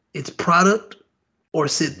 Okay. Its product or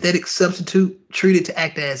synthetic substitute treated to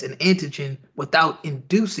act as an antigen without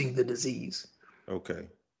inducing the disease. Okay.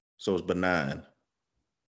 So it's benign.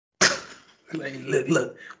 Like,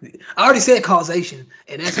 look, I already said causation,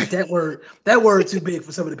 and that's that word too big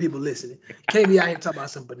for some of the people listening. Can't be out here talking about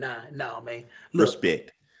some benign. No, man. Look,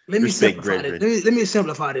 respect. Let me simplify this. Let me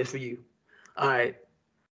simplify this for you. All right.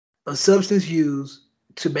 A substance used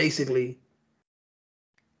to basically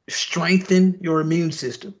strengthen your immune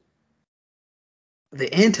system.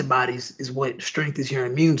 The antibodies is what strengthens your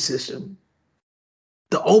immune system.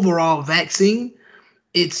 The overall vaccine,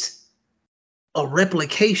 it's a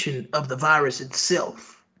replication of the virus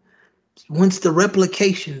itself. Once the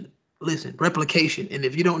replication, and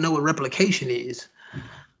if you don't know what replication is,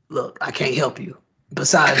 look, I can't help you.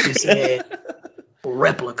 Besides just saying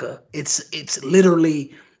replica, it's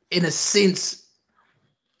literally, in a sense,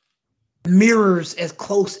 mirrors as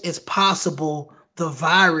close as possible the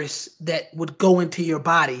virus that would go into your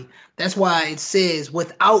body. That's why it says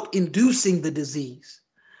without inducing the disease,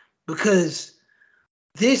 because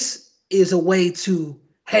this is a way to,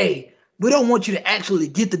 hey, we don't want you to actually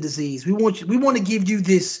get the disease. We want to give you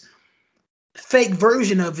this fake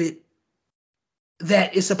version of it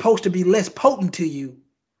that is supposed to be less potent to you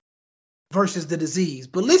versus the disease.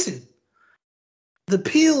 But listen, the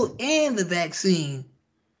pill and the vaccine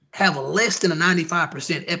have a less than a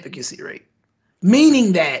 95% efficacy rate,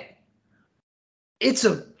 meaning that it's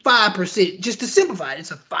a 5%, just to simplify it,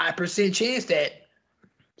 it's a 5% chance that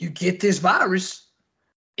you get this virus.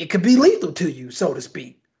 It could be lethal to you, so to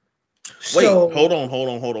speak. Wait, hold on.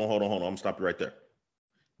 I'm gonna stop you right there.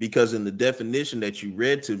 Because in the definition that you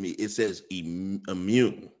read to me, it says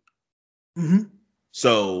immune. Mm-hmm.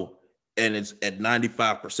 So, and it's at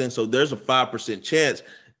 95%. So there's a 5% chance.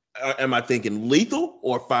 Am I thinking lethal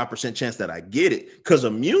or 5% chance that I get it? Because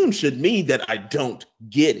immune should mean that I don't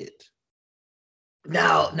get it.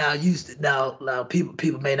 Now,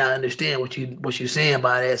 people may not understand what you're saying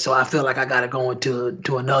by that. So I feel like I got to go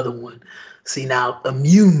into another one. See, now,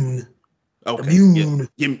 immune. Okay. Immune.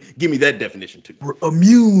 Yeah. Give me that definition too.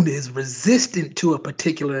 Immune is resistant to a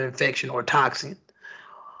particular infection or toxin,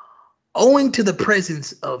 owing to the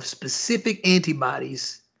presence of specific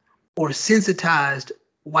antibodies or sensitized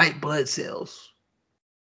white blood cells.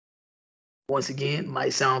 Once again,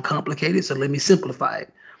 might sound complicated, so let me simplify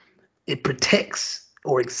it. It protects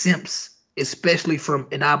or exempts, especially from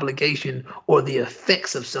an obligation or the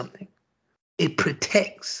effects of something. It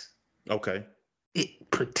protects. Okay. It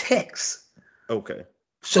protects. Okay.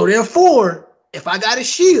 So therefore, if I got a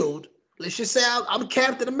shield, let's just say I'm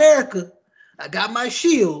Captain America, I got my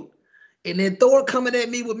shield, and then Thor coming at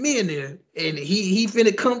me with Mjolnir, and he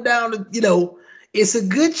finna come down to, it's a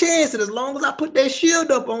good chance that as long as I put that shield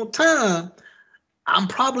up on time, I'm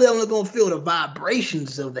probably only gonna feel the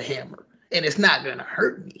vibrations of the hammer, and it's not gonna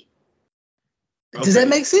hurt me. Okay. Does that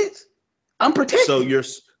make sense? I'm protected. So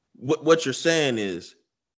what you're saying is,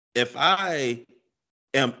 if I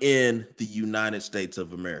am in the United States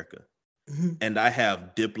of America, mm-hmm. and I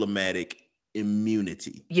have diplomatic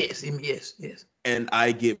immunity. Yes. And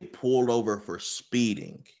I get pulled over for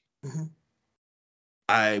speeding, mm-hmm.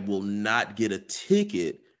 I will not get a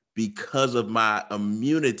ticket because of my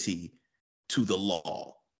immunity to the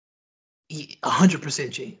law.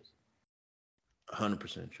 100% chance.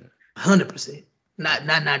 100% chance. 100%. Not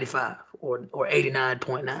 95 or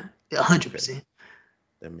 89.9. 100%.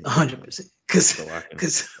 That means 100%.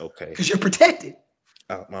 Because you're protected.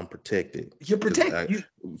 I'm protected. You're protected.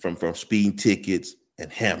 From speeding tickets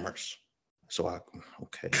and hammers. So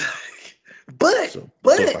okay. But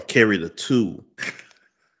if I carry the 2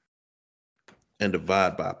 and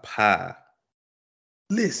divide by pi.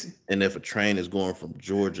 Listen. And if a train is going from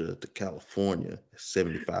Georgia to California at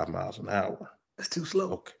 75 miles an hour. That's too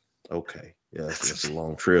slow. Okay. Yeah, that's a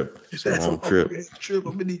long trip. It's a long trip. I'm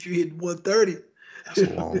gonna need you hitting 130. That's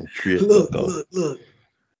a long trip. Look.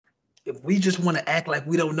 If we just want to act like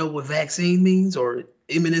we don't know what vaccine means or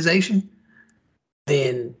immunization,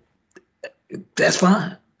 then that's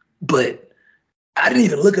fine. But I didn't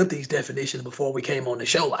even look up these definitions before we came on the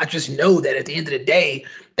show. I just know that at the end of the day,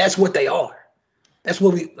 that's what they are. That's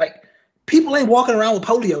what we like. People ain't walking around with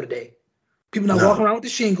polio today. People not walking around with the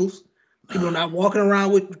shingles. People are not walking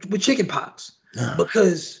around with chicken pox.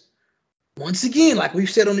 Because once again, like we've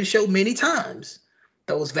said on the show many times,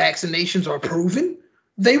 those vaccinations are proven.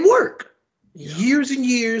 They work. Years and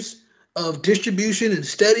years of distribution and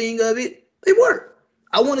studying of it, they work.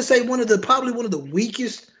 I want to say probably one of the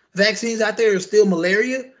weakest vaccines out there is still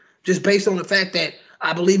malaria, just based on the fact that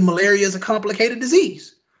I believe malaria is a complicated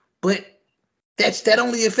disease. But that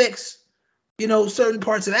only affects, certain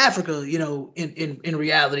parts of Africa, in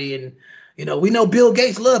reality. And, we know Bill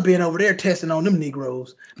Gates loved being over there testing on them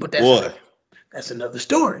Negroes, but that's another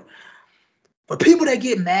story. But people that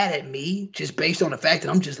get mad at me just based on the fact that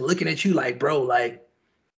I'm just looking at you like, bro, like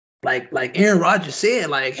Aaron Rodgers said,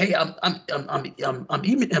 like, hey, I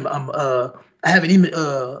have an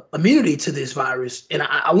immunity to this virus, and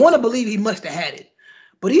I want to believe he must have had it.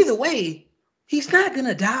 But either way, he's not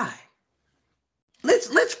gonna die.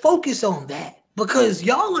 Let's focus on that, because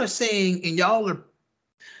y'all are saying, and y'all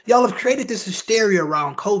have created this hysteria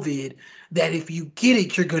around COVID that if you get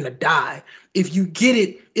it, you're gonna die. If you get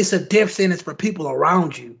it, it's a death sentence for people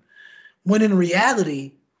around you. When in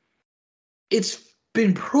reality, it's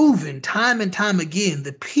been proven time and time again,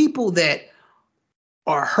 the people that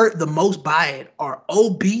are hurt the most by it are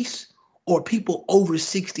obese or people over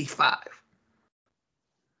 65.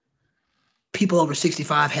 People over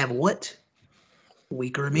 65 have what?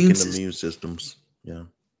 Weaker immune systems. Yeah.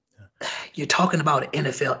 You're talking about an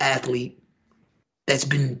NFL athlete that's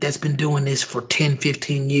been doing this for 10,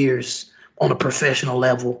 15 years on a professional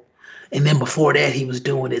level. And then before that, he was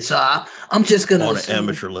doing it. So I'm just going to on an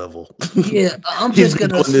amateur level. Yeah, I'm just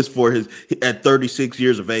going to doing this for at 36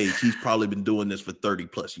 years of age. He's probably been doing this for 30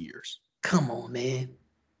 plus years. Come on, man.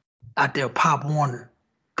 Out there, Pop Warner.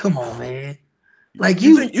 Come on, man. Like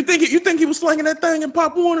you think he was slinging that thing in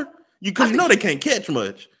Pop Warner? Because you know they can't catch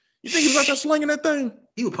much. You think he was out there slinging that thing?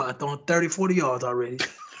 He was probably throwing 30, 40 yards already.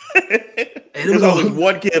 There's only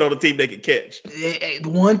one kid on the team they could catch.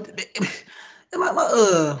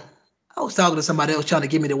 I was talking to somebody else trying to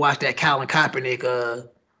get me to watch that Colin Kaepernick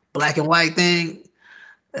black and white thing.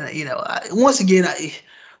 Once again,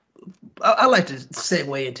 I like to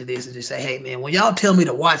segue into this and just say, hey, man, when y'all tell me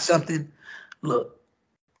to watch something, look,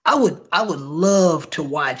 I would love to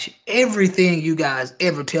watch everything you guys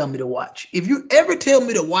ever tell me to watch. If you ever tell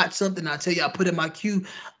me to watch something, I tell you I put in my queue,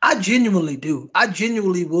 I genuinely do. I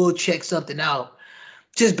genuinely will check something out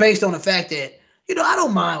just based on the fact that, I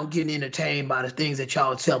don't mind getting entertained by the things that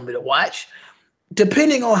y'all tell me to watch.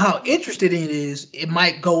 Depending on how interested it is, it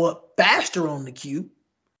might go up faster on the queue.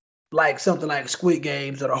 Like something like Squid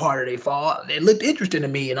Games or The Harder They Fall. It looked interesting to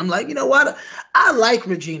me. And I'm like, you know what? I like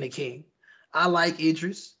Regina King. I like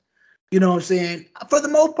Idris. You know what I'm saying? For the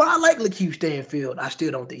most part, I like LaKeith Stanfield. I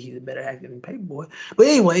still don't think he's a better actor than Paperboy. But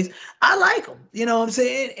anyways, I like him. You know what I'm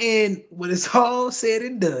saying? And when it's all said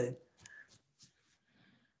and done,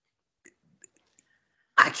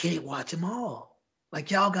 I can't watch them all.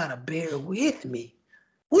 Like, y'all got to bear with me.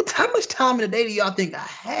 How much time in the day do y'all think I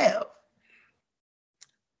have?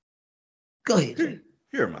 Go ahead.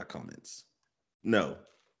 Here are my comments. No,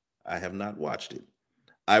 I have not watched it.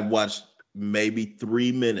 I watched maybe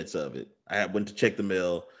 3 minutes of it. I went to check the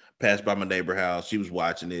mail, passed by my neighbor's house. She was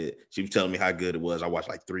watching it. She was telling me how good it was. I watched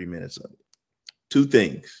like 3 minutes of it. Two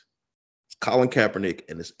things. It's Colin Kaepernick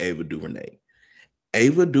and it's Ava DuVernay.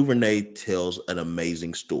 Ava DuVernay tells an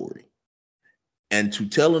amazing story. And to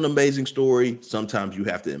tell an amazing story, sometimes you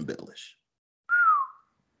have to embellish.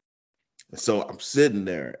 So I'm sitting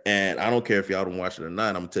there, and I don't care if y'all don't watch it or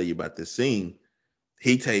not, I'm going to tell you about this scene.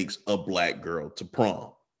 He takes a black girl to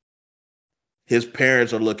prom. His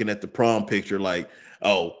parents are looking at the prom picture like,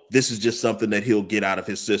 oh, this is just something that he'll get out of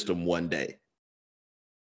his system one day.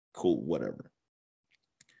 Cool, whatever.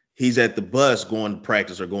 He's at the bus going to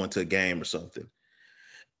practice or going to a game or something.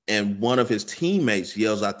 And one of his teammates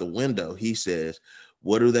yells out the window. He says,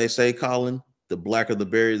 what do they say, Colin? The blacker the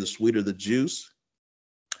berry, the sweeter the juice.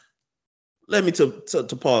 Let me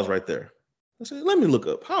to pause right there. I said, let me look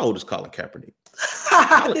up. How old is Colin Kaepernick?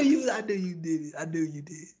 I knew you did it. I knew you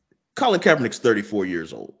did. Colin Kaepernick's 34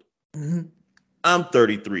 years old. Mm-hmm. I'm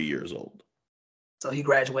 33 years old. So he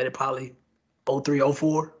graduated probably 03,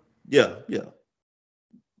 04? Yeah.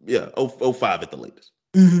 05 at the latest.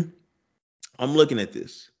 Mm-hmm. I'm looking at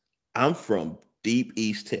this. I'm from deep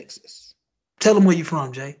East Texas. Tell them where you're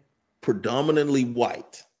from, Jay. Predominantly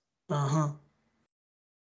white. Uh-huh.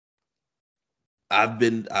 I've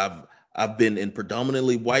been in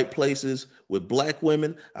predominantly white places with black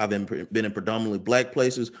women. I've been in predominantly black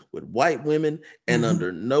places with white women. And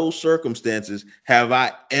under no circumstances have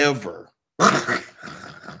I ever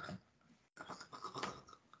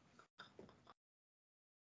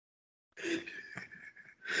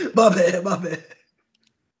My bad.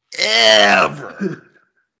 Ever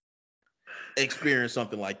experienced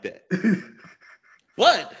something like that.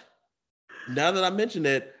 But now that I mentioned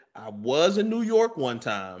that, I was in New York one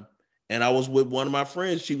time and I was with one of my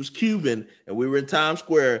friends. She was Cuban and we were in Times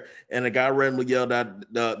Square and a guy randomly yelled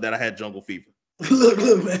out that I had jungle fever. Look,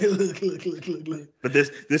 man, look. But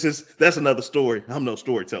that's another story. I'm no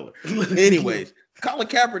storyteller. Anyways, Colin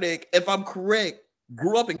Kaepernick, if I'm correct,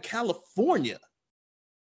 grew up in California.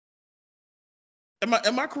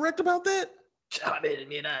 Am I correct about that? I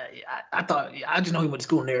mean, I thought I just know he went to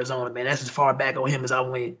school in Arizona, man. That's as far back on him as I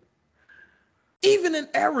went. Even in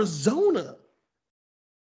Arizona.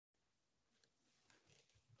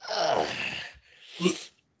 I'm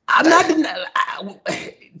not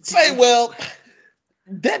Hey, well,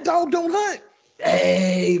 that dog don't hunt.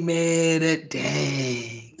 Hey, man,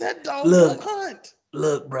 that dog don't hunt.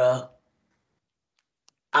 Look, bro.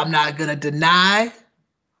 I'm not gonna deny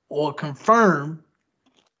or confirm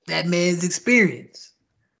that man's experience.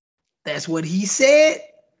 That's what he said.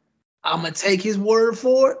 I'm going to take his word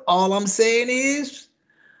for it. All I'm saying is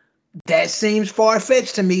that seems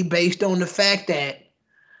far-fetched to me based on the fact that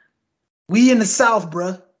We in the South,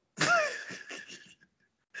 bruh.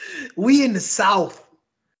 We in the South.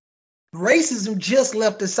 Racism just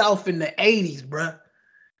left the South in the 80s, bruh.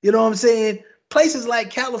 You know what I'm saying? Places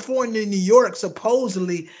like California and New York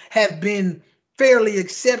supposedly have been fairly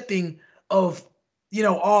accepting of,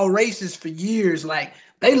 all races for years. Like,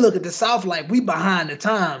 they look at the South like we behind the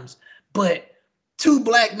times. But two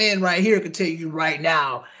black men right here can tell you right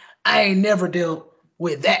now, I ain't never dealt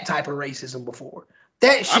with that type of racism before.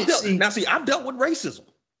 That shit. I've dealt with racism.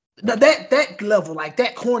 Now that level, like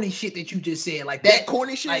that corny shit that you just said, like that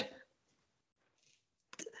corny shit. Like,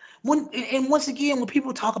 once again, when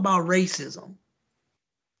people talk about racism,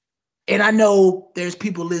 and I know there's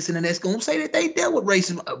people listening that's gonna say that they dealt with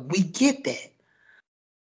racism. We get that,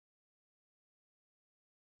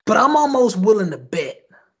 but I'm almost willing to bet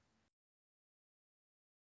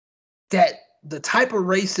that the type of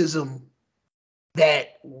racism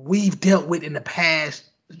that we've dealt with in the past,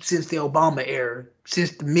 since the Obama era,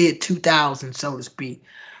 since the mid 2000s, so to speak,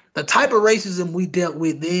 the type of racism we dealt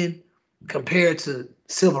with then compared to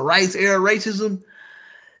civil rights era racism,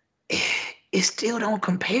 it still don't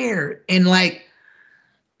compare. And like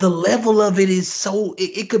the level of it is so,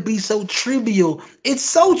 it could be so trivial. It's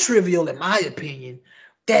so trivial, in my opinion,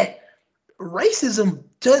 that racism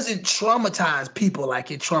doesn't traumatize people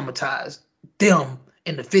like it traumatized them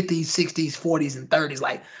in the 50s, 60s, 40s, and 30s.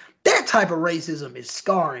 Like, that type of racism is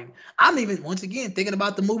scarring. I'm even, once again, thinking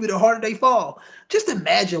about the movie The Harder They Fall. Just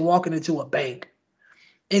imagine walking into a bank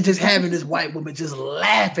and just having this white woman just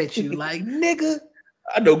laugh at you like, nigga.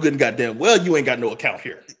 I know good and goddamn well you ain't got no account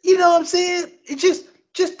here. You know what I'm saying? It's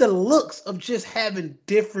just the looks of just having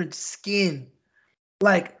different skin.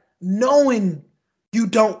 Like, knowing you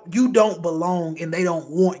don't belong and they don't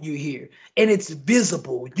want you here. And it's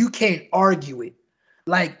visible. You can't argue it.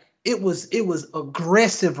 Like, it was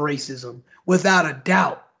aggressive racism without a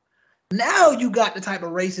doubt. Now you got the type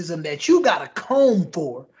of racism that you got to comb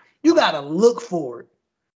for. You got to look for it.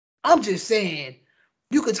 I'm just saying,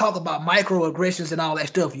 you could talk about microaggressions and all that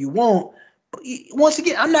stuff you want. But once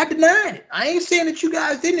again, I'm not denying it. I ain't saying that you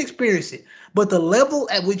guys didn't experience it. But the level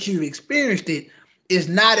at which you've experienced it is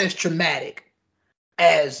not as traumatic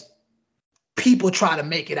as people try to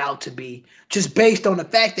make it out to be, just based on the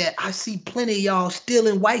fact that I see plenty of y'all still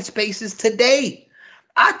in white spaces today.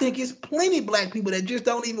 I think it's plenty black people that just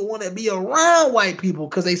don't even want to be around white people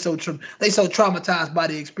because they so traumatized by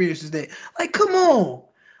the experiences that, like, come on.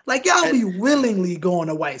 Like, y'all be willingly going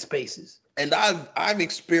to white spaces. And I've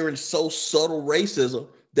experienced so subtle racism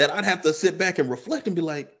that I'd have to sit back and reflect and be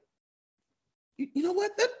like, you know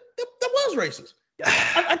what? That was racist.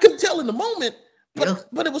 I couldn't tell in the moment,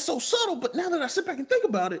 but it was so subtle. But now that I sit back and think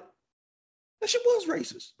about it, that shit was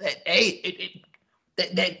racist.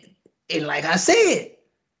 And like I said,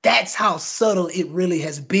 that's how subtle it really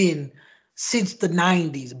has been since the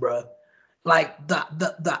 90s, bro. Like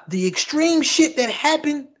the extreme shit that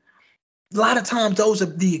happened, a lot of times those are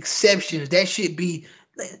the exceptions. That shit be,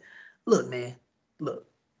 look, man, look.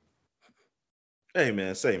 Hey,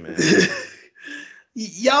 man, say, man.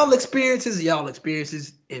 Y'all experiences.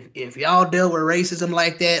 If y'all dealt with racism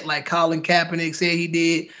like that, like Colin Kaepernick said he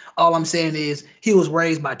did, all I'm saying is he was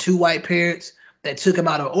raised by two white parents that took him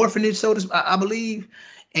out of orphanage, I believe.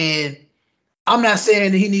 And I'm not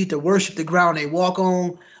saying that he need to worship the ground they walk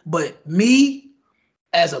on, but me,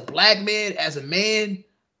 as a black man, as a man,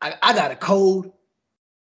 I got a code.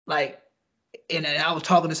 Like, and I was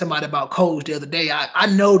talking to somebody about codes the other day. I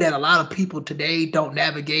know that a lot of people today don't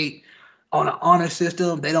navigate on an honor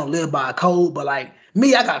system. They don't live by a code. But like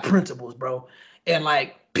me, I got principles, bro. And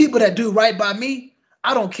like people that do right by me,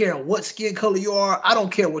 I don't care what skin color you are. I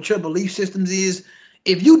don't care what your belief systems is.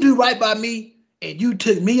 If you do right by me and you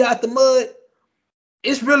took me out the mud,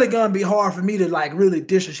 it's really going to be hard for me to like really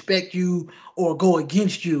disrespect you or go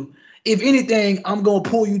against you. If anything, I'm going to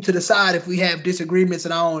pull you to the side if we have disagreements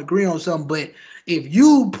and I don't agree on something. But if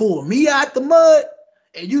you pull me out the mud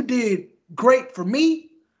and you did great for me,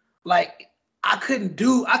 like I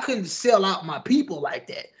couldn't sell out my people like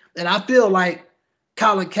that. And I feel like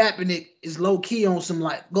Colin Kaepernick is low key on some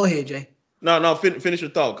like, go ahead, Jay. No, finish your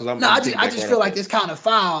thought. Cause I just feel like it's kind of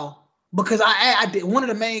foul because I did one of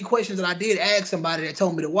the main questions that I did ask somebody that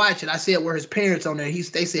told me to watch it. I said, were his parents on there?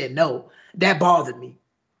 They said no. That bothered me.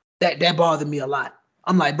 That bothered me a lot.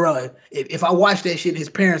 I'm like, bro, if I watch that shit and his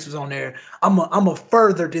parents was on there, I'm a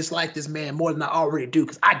further dislike this man more than I already do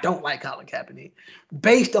because I don't like Colin Kaepernick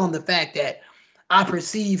based on the fact that I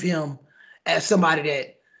perceive him as somebody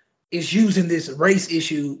that is using this race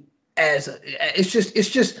issue as it's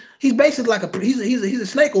just he's basically like he's a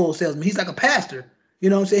snake oil salesman. He's like a pastor.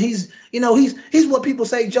 You know what I'm saying? He's what people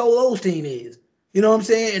say Joel Osteen is. You know what I'm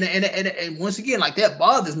saying? And once again, like that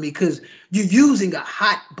bothers me because you're using a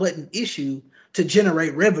hot button issue to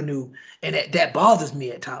generate revenue, and that bothers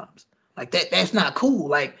me at times. Like that's not cool.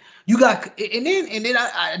 Like you got, and then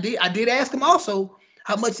I did ask him also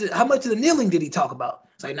how much of the kneeling did he talk about?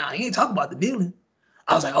 It's like, nah, he ain't talking about the kneeling.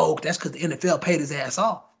 I was like, oh, that's because the NFL paid his ass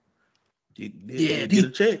off. He did get a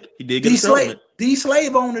check. He did get a settlement. These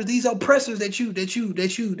slave owners, these oppressors that you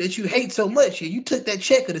hate so much, you took that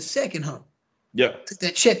check of the second, huh? Yeah. Took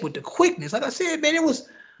that check with the quickness. Like I said, man, it was.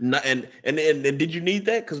 And did you need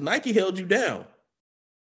that? Because Nike held you down.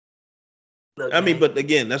 Look, I mean, but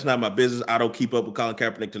again, that's not my business. I don't keep up with Colin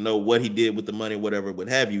Kaepernick to know what he did with the money, whatever, what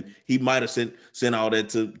have you. He might have sent all that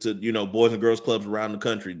to boys and girls clubs around the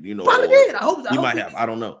country. Probably did. I hope he might have. I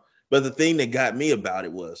don't know. But the thing that got me about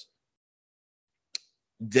it was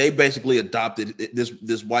they basically adopted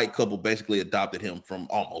this white couple basically adopted him from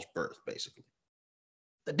almost birth, basically.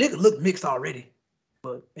 The dick looked mixed already,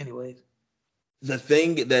 but anyways. The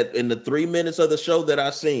thing that in the 3 minutes of the show that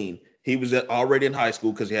I seen, he was already in high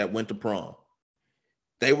school because he went to prom.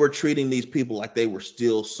 They were treating these people like they were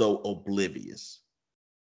still so oblivious.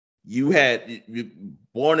 You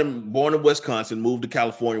born in Wisconsin, moved to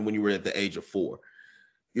California when you were at the age of 4.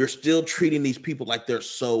 You're still treating these people like they're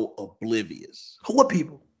so oblivious. What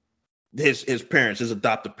people? His parents, his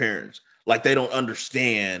adoptive parents, like they don't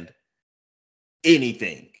understand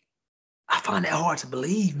anything. I find that hard to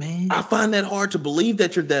believe, man. I find that hard to believe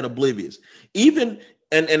that you're that oblivious. Even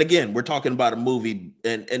and again, we're talking about a movie,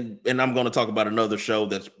 and I'm going to talk about another show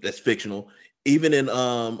that's fictional. Even in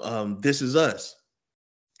This Is Us,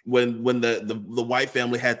 when the white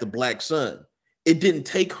family had the black son, it didn't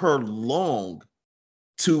take her long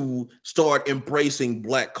to start embracing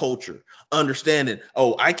black culture, understanding,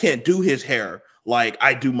 oh, I can't do his hair like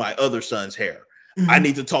I do my other son's hair. Mm-hmm. I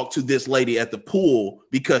need to talk to this lady at the pool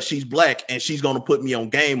because she's black and she's going to put me on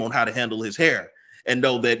game on how to handle his hair and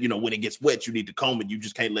know that, when it gets wet, you need to comb it. You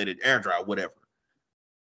just can't let it air dry, whatever.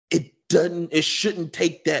 It shouldn't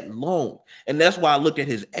take that long. And that's why I look at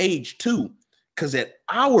his age too, because at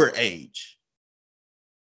our age,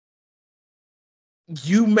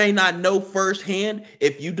 you may not know firsthand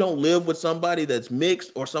if you don't live with somebody that's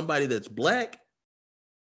mixed or somebody that's black.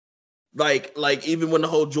 Like even when the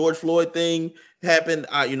whole George Floyd thing happened,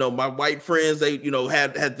 my white friends, they,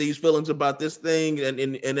 had these feelings about this thing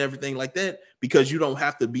and everything like that, because you don't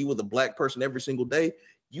have to be with a black person every single day.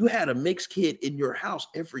 You had a mixed kid in your house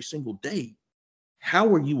every single day. How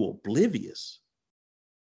are you oblivious?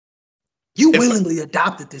 You willingly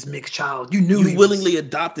adopted this mixed child. You knew you willingly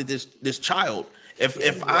adopted this child.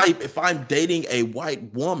 If I'm dating a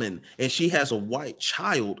white woman and she has a white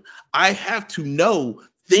child, I have to know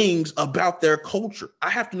things about their culture. I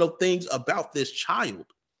have to know things about this child.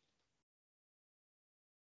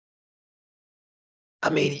 I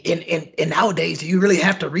mean, and nowadays, do you really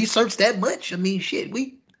have to research that much? I mean, shit,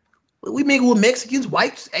 we mingle with Mexicans,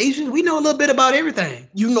 whites, Asians. We know a little bit about everything.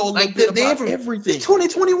 You know a little bit about everything. It's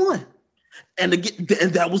 2021. And again,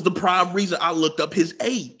 and that was the prime reason I looked up his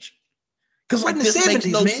age. Because this makes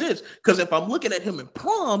no sense. Because if I'm looking at him in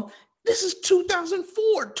prom, this is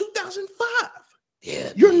 2004, 2005.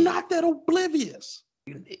 Yeah, you're not that oblivious.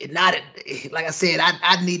 Not like I said.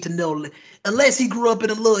 I need to know. Unless he grew up in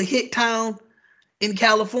a little hick town in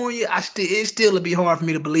California, it still would be hard for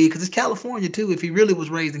me to believe because it's California too. If he really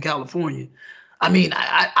was raised in California, I mean,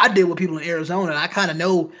 I deal with people in Arizona, and I kind of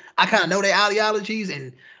know their ideologies,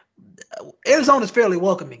 and Arizona's fairly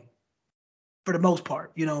welcoming for the most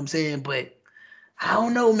part. You know what I'm saying? But I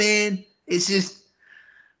don't know, man. It's just.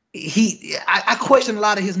 I question a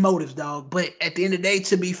lot of his motives, dog. But at the end of the day,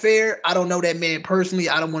 to be fair, I don't know that man personally.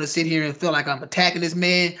 I don't want to sit here and feel like I'm attacking this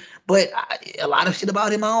man. But a lot of shit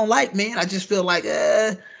about him I don't like, man. I just feel like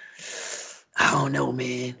I don't know,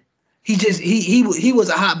 man. He was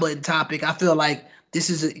a hot button topic. I feel like this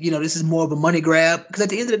is more of a money grab because at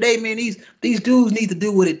the end of the day, man, these dudes need to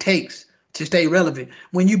do what it takes to stay relevant.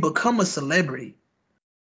 When you become a celebrity,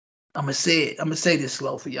 I'm gonna say this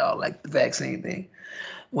slow for y'all, like the vaccine thing.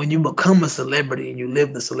 When you become a celebrity and you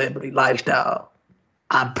live the celebrity lifestyle,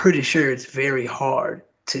 I'm pretty sure it's very hard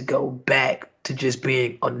to go back to just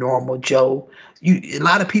being a normal Joe. A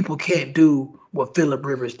lot of people can't do what Phillip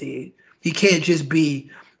Rivers did. He can't just be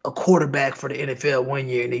a quarterback for the NFL one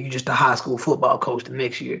year and then you're just a high school football coach the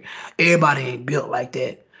next year. Everybody ain't built like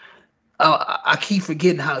that. I keep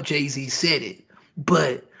forgetting how Jay-Z said it,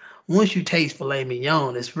 but once you taste filet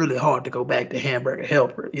mignon, it's really hard to go back to hamburger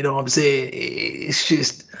helper. You know what I'm saying? It's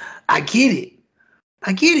just, I get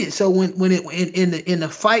it. So when in the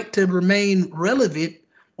fight to remain relevant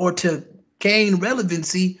or to gain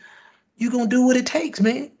relevancy, you're gonna do what it takes,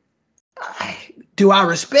 man. Do I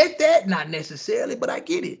respect that? Not necessarily, but I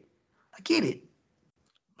get it.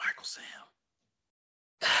 Michael Sam.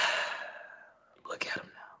 Look at him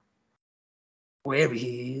now. Wherever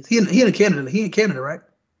he is. He in Canada. He in Canada, right?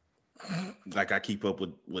 Like I keep up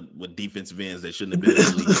with defensive ends that shouldn't have been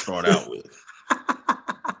in the league to start out with.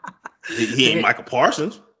 He ain't Michael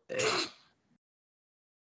Parsons.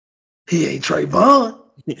 He ain't Trayvon.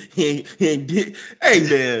 he ain't. Hey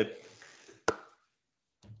man.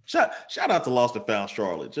 Shout out to Lost and Found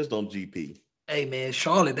Charlotte, just on GP. Hey man,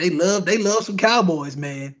 Charlotte, they love some Cowboys,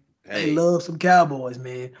 man. Hey. They love some Cowboys,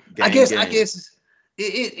 man. Gang, I guess gang. I mean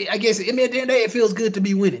at the end of the day, it feels good to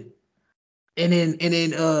be winning. And then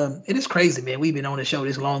it is crazy, man. We've been on the show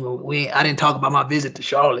this long. I didn't talk about my visit to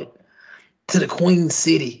Charlotte, to the Queen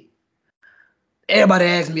City. Everybody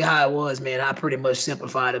asked me how it was, man. I pretty much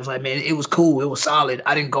simplified it. It was like, man, it was cool. It was solid.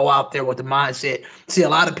 I didn't go out there with the mindset. See, a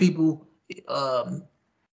lot of people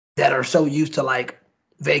that are so used to like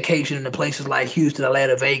vacationing to places like Houston,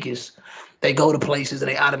 Atlanta, Vegas, they go to places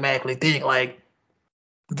and they automatically think like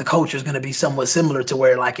the culture is going to be somewhat similar to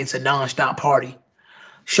where like it's a nonstop party.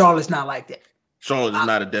 Charlotte's not like that. Charlotte is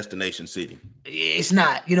not a destination city. It's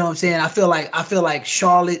not. You know what I'm saying? I feel like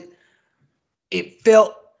Charlotte, it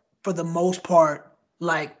felt for the most part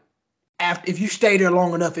like if you stay there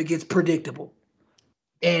long enough, it gets predictable.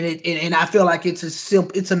 And I feel like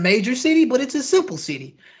it's a major city, but it's a simple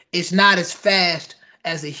city. It's not as fast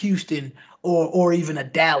as a Houston or even a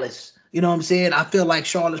Dallas. You know what I'm saying? I feel like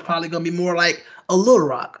Charlotte's probably gonna be more like a Little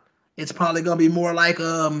Rock. It's probably gonna be more like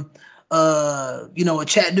a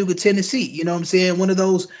Chattanooga, Tennessee. You know what I'm saying? One of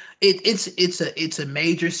those. It's a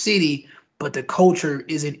major city, but the culture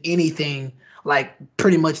isn't anything like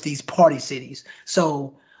pretty much these party cities.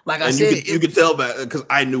 So, like I said, you could tell that because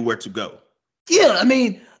I knew where to go. Yeah, I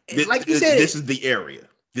mean, like you said, this is the area.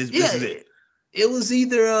 This is it. It was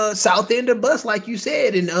either South End or bust, like you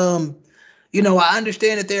said, and I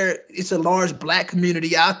understand that it's a large Black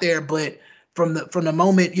community out there, but from the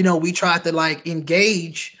moment we tried to like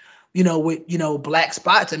engage, with Black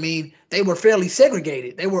spots, I mean, they were fairly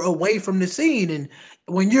segregated. They were away from the scene, and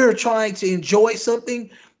when you're trying to enjoy something,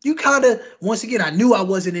 you kind of, once again, I knew I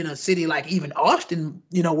wasn't in a city like even Austin,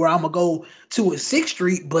 where I'm gonna go to a 6th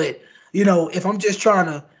Street, but if I'm just trying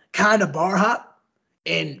to kind of bar hop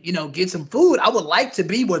and get some food, I would like to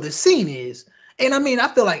be where the scene is. And I mean, I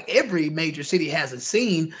feel like every major city has a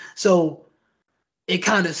scene, so it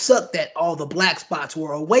kind of sucked that all the Black spots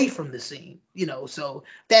were away from the scene, so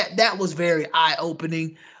that was very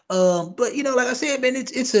eye-opening. But like I said, man,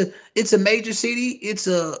 it's a major city. It's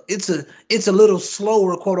a little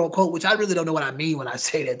slower, quote unquote, which I really don't know what I mean when I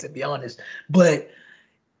say that, to be honest. But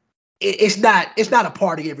it's not a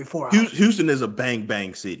party every 4 hours. Houston is a bang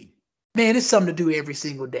bang city. Man, it's something to do every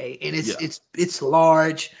single day, and it's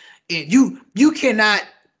large, and you cannot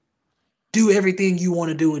do everything you want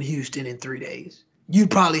to do in Houston in 3 days. You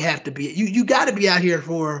probably have to be you got to be out here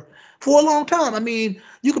for a long time. I mean,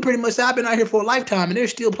 you can pretty much say I've been out here for a lifetime, and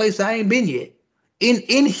there's still places I ain't been yet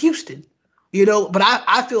in Houston, But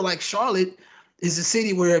I feel like Charlotte is a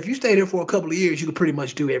city where if you stay there for a couple of years, you can pretty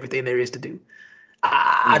much do everything there is to do.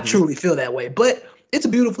 I truly feel that way, but it's a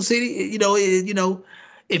beautiful city.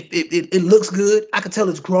 It looks good. I can tell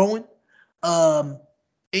it's growing. And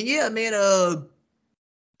yeah, man.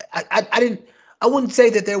 I wouldn't say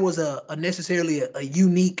that there was a necessarily a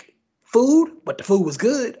unique food, but the food was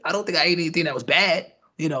good. I don't think I ate anything that was bad.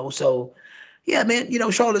 So yeah,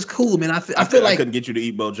 man. Charlotte's cool, man. I feel like I couldn't get you to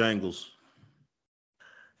eat Bojangles.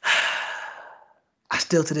 I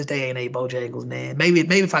still to this day ain't ate Bojangles, man. Maybe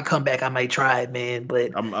if I come back, I might try it, man.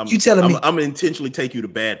 But you telling me I'm gonna intentionally take you to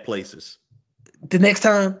bad places the next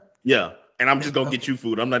time? Yeah, and I'm just gonna get you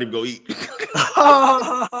food. I'm not even gonna eat.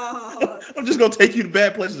 I'm just gonna take you to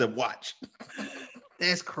bad places and watch.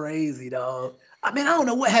 That's crazy, dog. I mean, I don't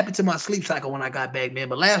know what happened to my sleep cycle when I got back, man.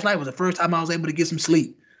 But last night was the first time I was able to get some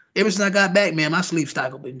sleep. Ever since I got back, man, my sleep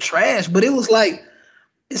cycle been trash. But it was like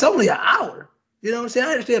it's only an hour. You know what I'm saying?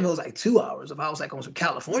 I understand if it was like 2 hours, if I was like on some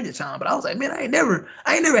California time, but I was like, man, I ain't never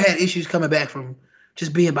had issues coming back from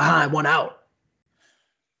just being behind 1 hour.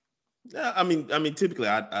 Yeah, I mean, typically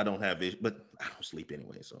I don't have it, but I don't sleep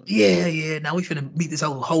anyway. So yeah. Now we finna beat this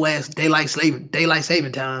whole ass daylight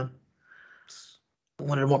saving time.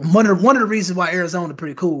 One of the reasons why Arizona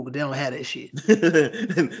pretty cool, but they don't have that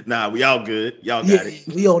shit. Nah, we all good. Y'all got it.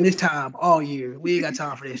 We on this time all year. We ain't got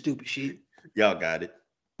time for that stupid shit. Y'all got it.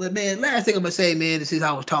 But man, last thing I'm gonna say, man, this is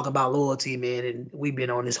I was talking about loyalty, man, and we've been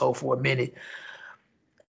on this whole for a minute.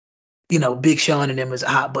 Big Sean and them is a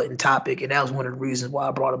hot button topic, and that was one of the reasons why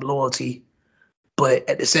I brought up loyalty. But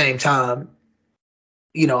at the same time,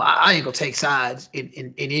 I ain't gonna take sides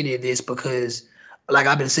in any of this because like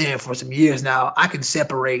I've been saying for some years now, I can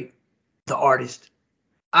separate the artist.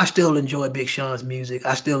 I still enjoy Big Sean's music.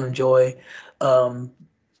 I still enjoy,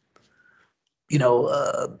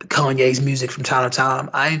 Kanye's music from time to time.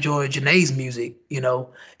 I enjoy Janae's music, and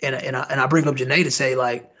I bring up Janae to say,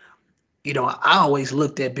 like, I always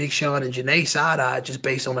looked at Big Sean and Janae side eye just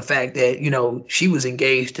based on the fact that she was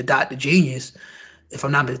engaged to Dr. Genius, if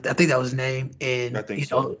I'm not, I think that was his name, and I think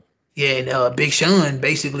so. Yeah, and Big Sean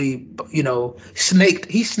basically, snaked.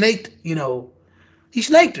 He snaked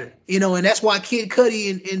her, and that's why Kid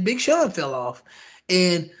Cudi and Big Sean fell off.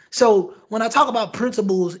 And so when I talk about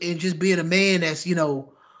principles and just being a man that's,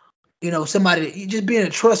 somebody just being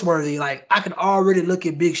trustworthy, like I can already look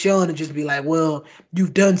at Big Sean and just be like, well,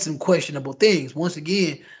 you've done some questionable things. Once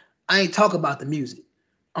again, I ain't talking about the music.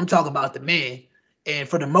 I'm talking about the man. And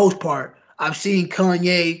for the most part, I've seen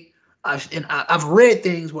Kanye. I've read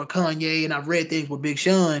things where Kanye and I've read things where Big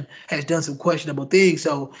Sean has done some questionable things.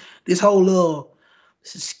 So this whole little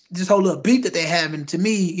beat that they're having, to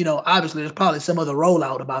me, obviously there's probably some other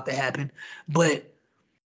rollout about to happen, but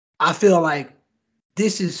I feel like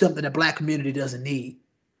this is something the Black community doesn't need.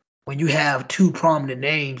 When you have two prominent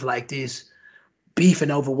names like this beefing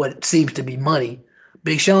over what seems to be money,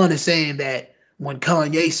 Big Sean is saying that when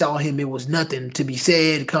Kanye saw him, it was nothing to be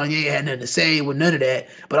said. Kanye had nothing to say with none of that.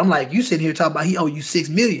 But I'm like, you sitting here talking about he owe you $6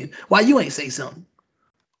 million. Why you ain't say something?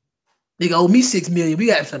 Nigga owe me $6 million. We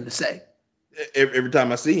got something to say. Every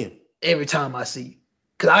time I see him. Every time I see him.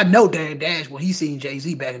 Because I know Dame Dash, when he seen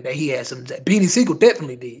Jay-Z back in the day, he had something to say. Beanie Siegel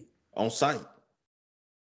definitely did. On site.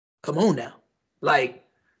 Come on now. Like,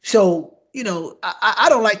 so, I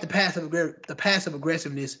don't like the passive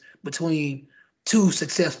aggressiveness between two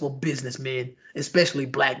successful businessmen, especially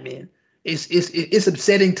Black men. It's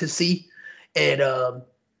upsetting to see. And nigga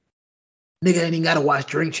ain't even gotta watch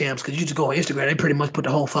Drink Champs, because you just go on Instagram, they pretty much put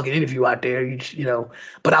the whole fucking interview out there.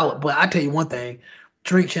 But I tell you one thing,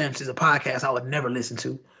 Drink Champs is a podcast I would never listen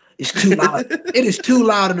to. It's too loud. It is too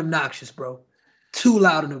loud and obnoxious, bro. Too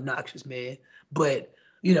loud and obnoxious, man. But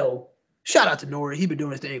shout out to Nori. He's been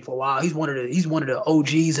doing his thing for a while. He's one of the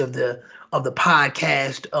OGs of the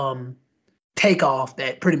podcast takeoff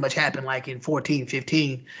that pretty much happened like in 14,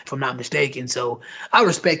 15, if I'm not mistaken. So I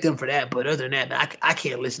respect them for that. But other than that, I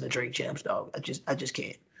can't listen to Drink Champs, dog. I just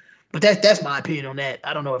can't. But that's my opinion on that.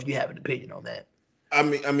 I don't know if you have an opinion on that. I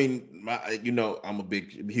mean, I'm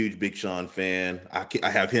a huge Big Sean fan. I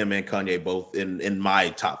have him and Kanye both in my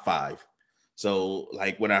top 5. So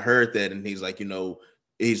like when I heard that, and he's like,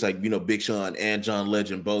 Big Sean and John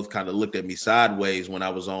Legend both kind of looked at me sideways when I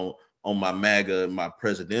was on my MAGA and my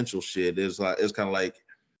presidential shit. It's kind of like,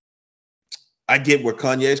 I get where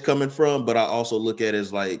Kanye's coming from, but I also look at it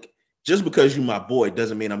as like, just because you my boy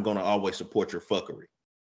doesn't mean I'm gonna always support your fuckery.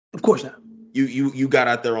 Of course not. You got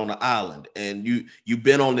out there on the island, and you've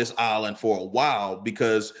been on this island for a while,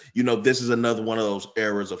 because this is another one of those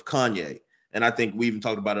eras of Kanye. And I think we even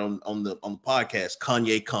talked about it on the podcast.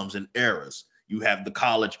 Kanye comes in eras. You have the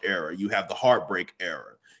college era, you have the heartbreak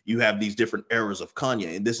era. You have these different eras of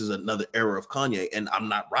Kanye, and this is another era of Kanye, and I'm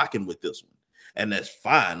not rocking with this one. And that's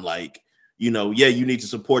fine. Like, you need to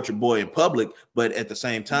support your boy in public, but at the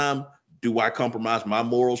same time, do I compromise my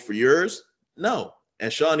morals for yours? No.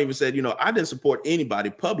 And Sean even said, I didn't support anybody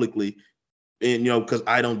publicly, and because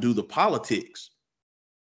I don't do the politics.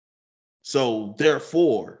 So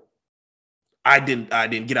therefore, I didn't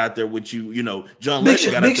get out there with you. John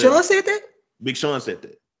Legend got out there. Big Sean said that? Big Sean said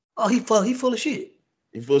that. Oh, he full of shit.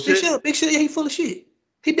 He full of shit? Big Sean, yeah, he full of shit.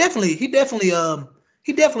 He definitely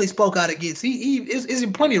spoke out against. He is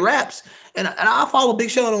in plenty of raps, and I follow Big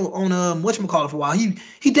Sean on whatchamacallit for a while.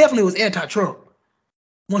 He definitely was anti-Trump,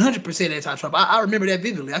 100% anti-Trump. I remember that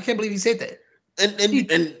vividly. I can't believe he said that.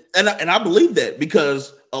 And I believe that,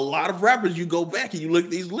 because a lot of rappers, you go back and you look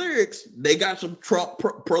at these lyrics, they got some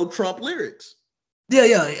pro-Trump lyrics.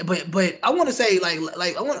 Yeah, but I want to say like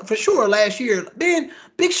I want for sure last year, man,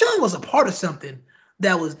 Big Sean was a part of something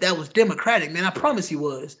that was democratic, man. I promise he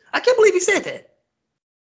was. I can't believe he said that.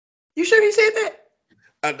 You sure he said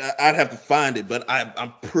that? I'd have to find it, but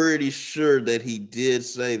I'm pretty sure that he did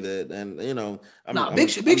say that. And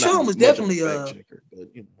Big Sean was definitely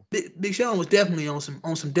Big Sean was definitely on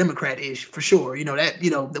some Democrat-ish for sure.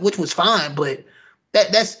 Which was fine, but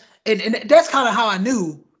that's kind of how I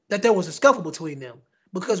knew that there was a scuffle between them,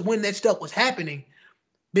 because when that stuff was happening,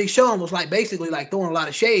 Big Sean was like basically like throwing a lot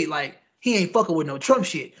of shade, like he ain't fucking with no Trump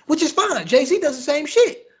shit, which is fine. Jay-Z does the same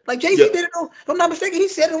shit. Like Jay-Z did it on, if I'm not mistaken, he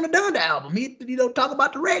said it on the Donda album. He talk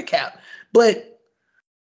about the red cap, but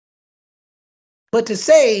to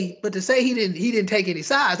say he didn't take any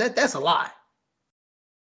sides, that's a lie.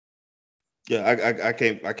 Yeah, I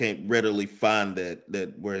can't readily find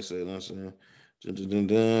that where it says. Let's see. Dun,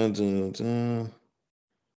 dun, dun, dun.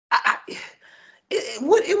 It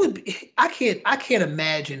would be. I can't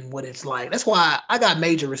imagine what it's like. That's why I got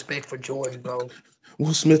major respect for Jordan, bro.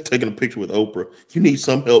 Will Smith taking a picture with Oprah. You need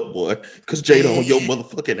some help, boy, because Jada on your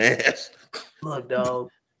motherfucking ass. Look, dog.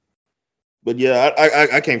 But yeah,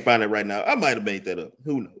 I can't find it right now. I might have made that up.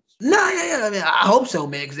 Who knows? Nah, yeah. I mean, I hope so,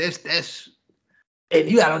 man. Because that's. And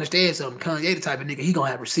you gotta understand something. Kanye, the type of nigga, he gonna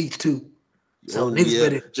have receipts too. So niggas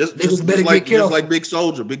better just better get careful. Just like Big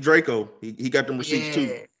Soldier, Big Draco, he got them receipts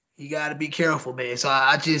too. You gotta be careful, man. So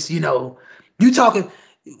I just, you talking.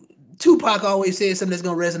 Tupac always said something that's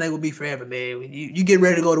gonna resonate with me forever, man. When you get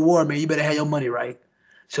ready to go to war, man, you better have your money right.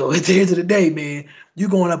 So at the end of the day, man, you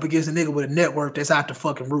going up against a nigga with a network that's out the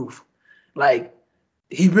fucking roof. Like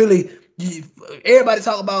he really. Everybody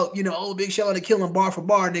talk about, Big Sean and killing bar for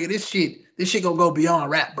bar, nigga. This shit gonna go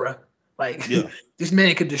beyond rap, bro. Like, this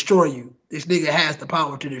man could destroy you. This nigga has the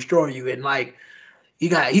power to destroy you, and like, he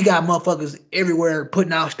got motherfuckers everywhere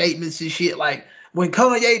putting out statements and shit. Like, when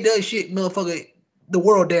Kanye does shit, motherfucker, the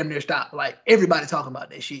world damn near stop. Like, everybody talking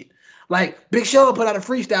about that shit. Like, Big Sean put out a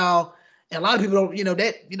freestyle, and a lot of people don't, a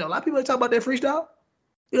lot of people talk about that freestyle.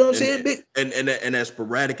 You know what I'm saying? And as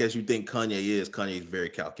sporadic as you think Kanye is very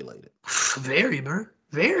calculated. Very, bro.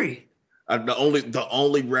 Very. The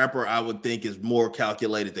only rapper I would think is more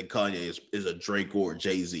calculated than Kanye is a Drake or a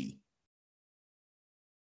Jay-Z.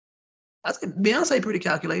 I think Beyonce pretty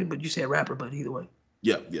calculated, but you said rapper, but either way.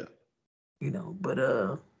 Yeah. But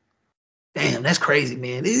damn, that's crazy,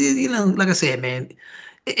 man. Like I said, man,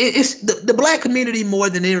 it's the black community more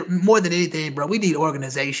than anything, bro. We need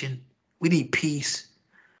organization. We need peace.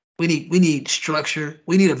 We need structure.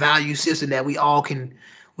 We need a value system that we all can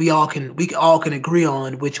agree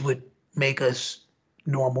on, which would make us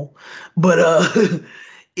normal. But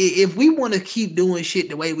if we want to keep doing shit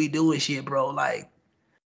the way we doing shit, bro, like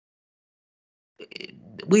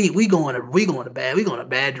we going a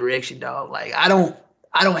bad direction, dog. Like I don't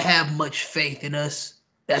have much faith in us.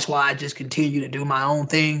 That's why I just continue to do my own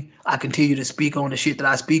thing. I continue to speak on the shit that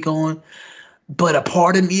I speak on. But a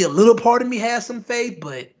little part of me has some faith,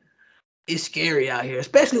 but it's scary out here,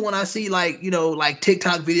 especially when I see like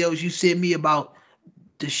TikTok videos you send me about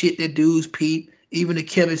the shit that dudes peep, even the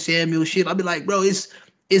Kevin Samuel shit. I'll be like, bro,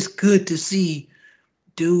 it's good to see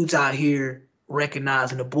dudes out here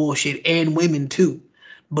recognizing the bullshit, and women too,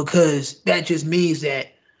 because that just means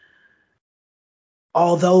that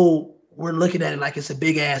although we're looking at it like it's a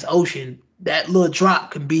big ass ocean, that little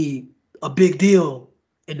drop can be a big deal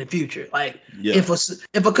in the future. Like if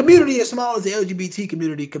a community as small as the LGBT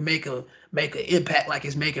community can make an impact like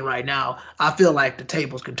it's making right now, I feel like the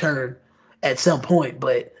tables can turn at some point.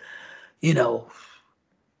 But until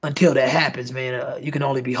that happens, man, you can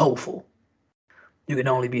only be hopeful. Did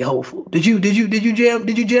you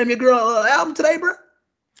jam your girl album today, bro?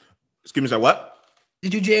 Excuse me, sir, what?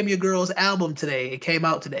 Did you jam your girl's album today? It came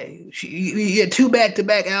out today. You had 2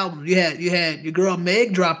 back-to-back albums. You had your girl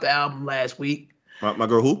Meg dropped the album last week. My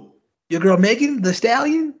girl who? Your girl Megan Thee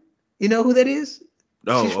Stallion. You know who that is?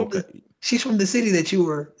 Oh, She's from the city that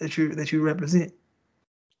you represent.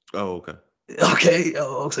 Oh, okay. Okay.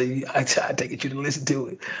 Oh, so I take it you to listen to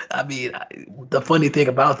it. I mean, the funny thing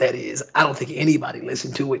about that is I don't think anybody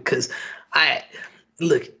listened to it because I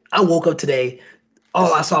woke up today,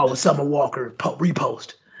 all I saw was Summer Walker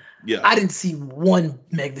repost. Yeah. I didn't see one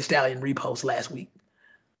Meg Thee Stallion repost last week.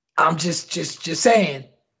 I'm just saying.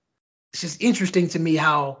 It's just interesting to me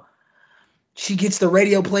how she gets the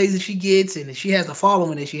radio plays that she gets, and she has the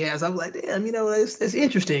following that she has. I was like, damn, that's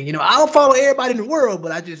interesting. I don't follow everybody in the world,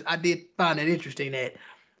 but I did find it interesting that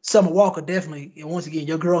Summer Walker definitely, once again,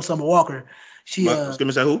 your girl Summer Walker, she was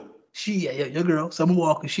gonna say who? Your girl Summer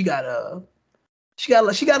Walker, she got a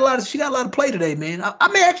lot of play today, man. I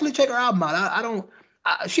may actually check her album out.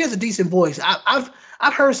 She has a decent voice. I've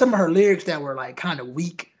heard some of her lyrics that were like kind of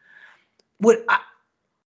weak.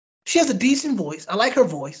 She has a decent voice. I like her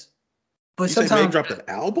voice. But sometimes Meg dropped an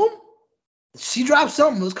album? She dropped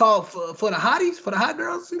something. It was called for the hotties, for the hot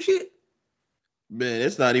girls, some shit. Man,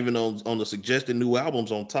 it's not even on the suggested new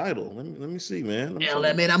albums on Tidal. Let me see, man.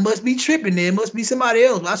 Man, I must be tripping there. It must be somebody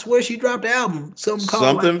else. I swear she dropped the album.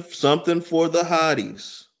 Something for the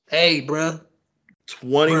hotties. Hey, bro.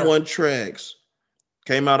 21 tracks.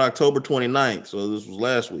 Came out October 29th, so this was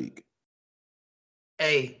last week.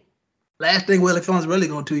 Hey. Last thing Willie Phone's really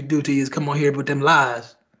going to do to you is come on here with them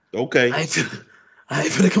lies. Okay. I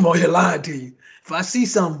ain't gonna come on here lying to you. If I see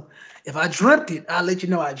something, if I dreamt it, I'll let you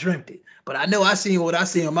know I dreamt it. But I know I seen what I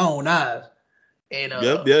see in my own eyes. And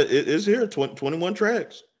it's here. 21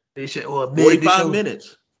 tracks. They should, 45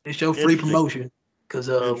 minutes. It's your free promotion. Because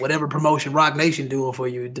whatever promotion Rock Nation doing for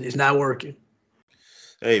you, it's not working.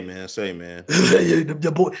 Hey man, say man.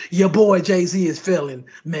 your boy Jay-Z is failing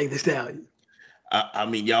Meg Thee Stallion. I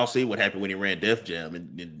mean, y'all see what happened when he ran Def Jam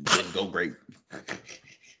and didn't go great.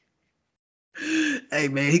 Hey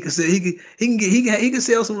man, he can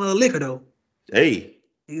sell some liquor though. Hey,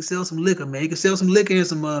 he can sell some liquor, man. He can sell some liquor and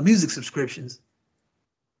some music subscriptions.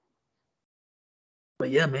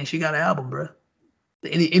 But yeah, man, she got an album, bro.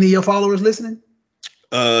 Any of your followers listening?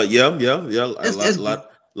 Yeah.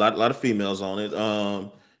 A lot of females on it.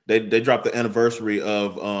 They dropped the anniversary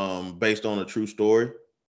of based on a true story.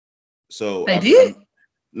 So they did?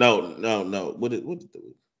 No. What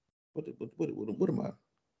am I?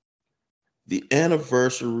 The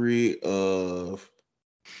anniversary of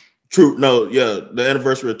True. No, yeah, the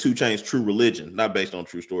anniversary of 2 Chainz True Religion, not based on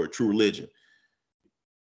true story. True Religion.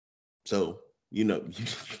 So you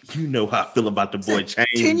know how I feel about the boy Chainz.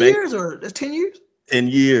 10 years or that's 10 years? 10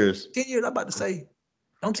 years. 10 years. I'm about to say.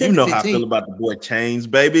 Don't tell you me know 15. how I feel about the boy Chainz,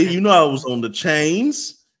 baby. You know I was on the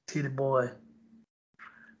Chainz. Titty boy.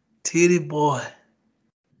 Titty boy.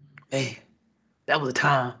 Man, that was a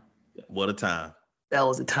time. What a time. That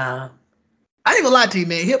was a time. I ain't gonna lie to you,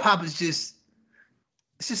 man. Hip hop is just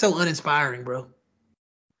so uninspiring, bro.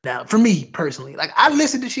 Now, for me personally, like I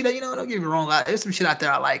listen to shit that, don't get me wrong. There's some shit out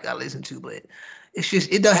there I listen to, but it's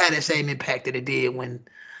just it don't have that same impact that it did when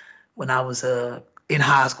I was in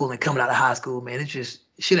high school and coming out of high school, man. It's just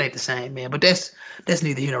shit ain't the same, man. But that's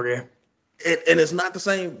neither here nor there. And it's not the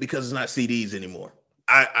same because it's not CDs anymore.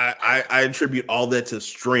 I attribute all that to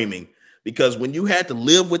streaming because when you had to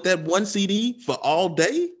live with that one CD for all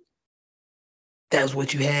day, that's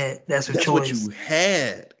what you had. That's choice. What you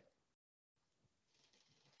had.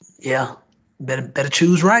 Yeah, better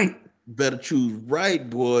choose right. Better choose right,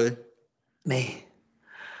 boy. Man.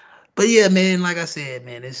 But yeah, man, like I said,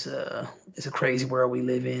 man, it's a crazy world we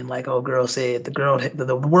live in. Like old girl said,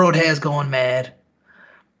 the world has gone mad.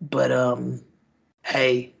 But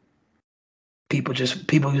hey, people just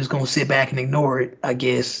gonna sit back and ignore it, I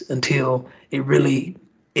guess, until it really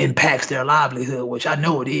impacts their livelihood, which I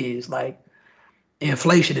know it is. Like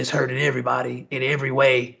inflation is hurting everybody in every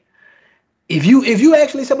way. If you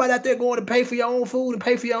actually somebody out there going to pay for your own food and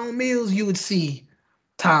pay for your own meals, you would see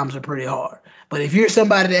times are pretty hard. But if you're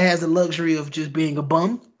somebody that has the luxury of just being a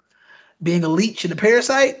bum, being a leech and a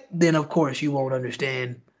parasite, then of course you won't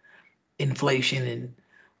understand inflation and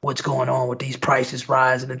what's going on with these prices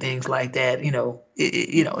rising and things like that. It is what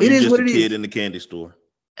it is. You're just a kid in the candy store.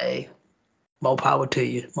 Hey, more power to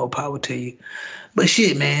you. More power to you. But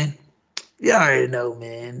shit, man. You already know,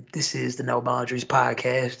 man. This is the No Boundaries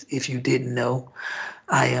podcast. If you didn't know,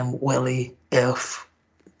 I am Willie F.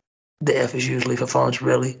 The F is usually for Fonz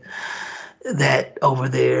Really. That over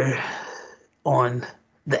there on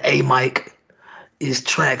the A mic is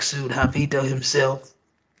Tracksuit Javito himself,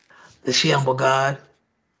 the Shamble God.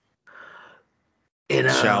 And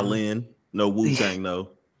Shaolin. No Wu-Tang, no.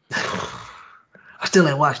 I still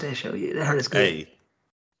ain't watched that show yet. That hurt us good. Hey.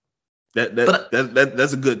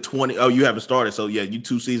 That's a good 20. Oh, you haven't started. So yeah, you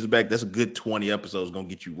 2 seasons back. That's a good 20 episodes gonna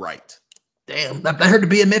get you right. Damn. I heard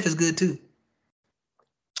the BMF is good too.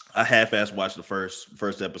 I half-assed watched the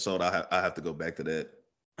first episode. I have to go back to that.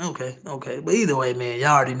 Okay. But either way, man, y'all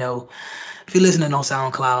already know. If you're listening on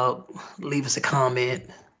SoundCloud, leave us a comment.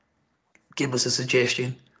 Give us a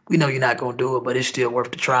suggestion. We know you're not gonna do it, but it's still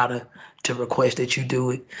worth to try to request that you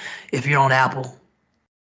do it. If you're on Apple,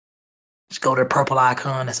 just go to the purple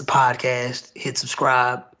icon. That's a podcast. Hit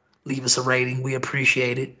subscribe. Leave us a rating. We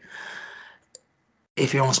appreciate it.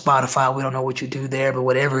 If you're on Spotify, we don't know what you do there, but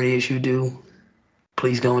whatever it is you do,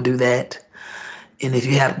 please go and do that. And if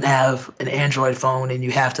you happen to have an Android phone and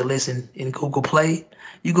you have to listen in Google Play,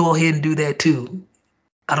 you go ahead and do that too.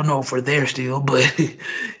 I don't know if we're there still, but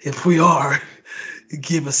if we are,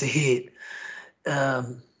 give us a hit.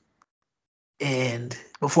 And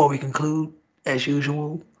before we conclude, as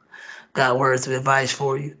usual, got words of advice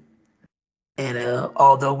for you. And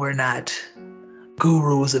although we're not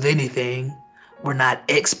gurus of anything, we're not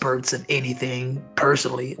experts of anything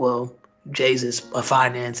personally. Well, Jay's is a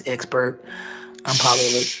finance expert. I'm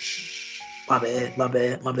probably my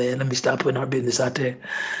bad. Let me stop putting our business out there.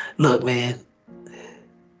 Look, man,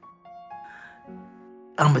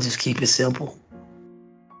 I'm gonna just keep it simple.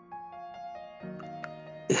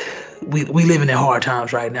 We living in hard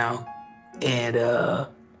times right now, and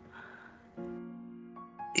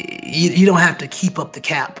you don't have to keep up the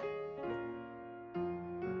cap.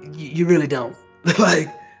 You really don't. Like,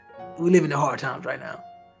 we live in hard times right now.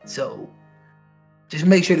 So just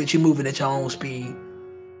make sure that you're moving at your own speed.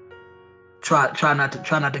 Try not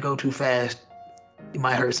to go too fast. You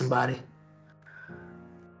might hurt somebody.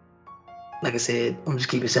 Like I said, I'm just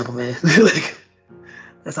keep it simple, man. Like,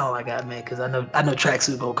 that's all I got, man. Because I know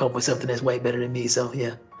Tracksuit gonna come with something that's way better than me. So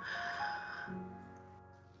yeah.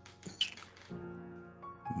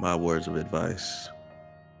 My words of advice: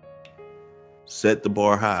 set the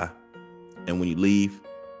bar high, and when you leave,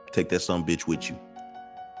 take that son bitch with you.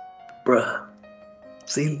 Bruh.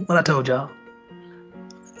 See what I told y'all?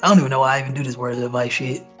 I don't even know why I even do this words of advice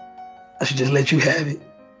shit. I should just let you have it.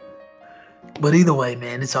 But either way,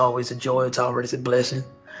 man, it's always a joy. It's always a blessing.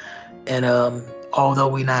 And although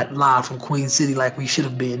we're not live from Queen City like we should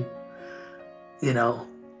have been, you know,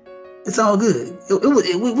 it's all good.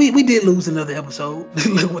 We did lose another episode. We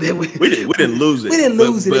didn't lose it. We didn't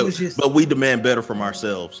lose it. It was just. But we demand better from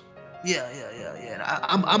ourselves. Yeah.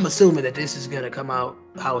 I'm assuming that this is gonna come out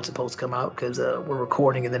how it's supposed to come out because we're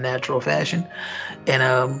recording in the natural fashion,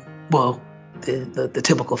 and the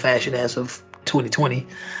typical fashion as of 2020.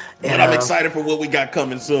 And I'm excited for what we got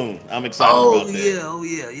coming soon. I'm excited about that. Oh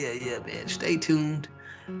yeah, man. Stay tuned.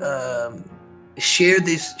 Share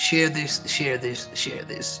this.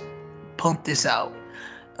 Pump this out.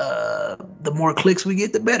 The more clicks we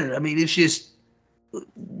get, the better. I mean, it's just,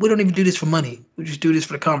 we don't even do this for money. We just do this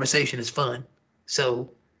for the conversation. It's fun.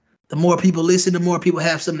 So the more people listen, the more people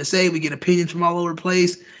have something to say. We get opinions from all over the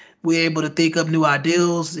place. We're able to think up new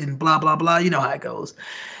ideals and blah, blah, blah. You know how it goes.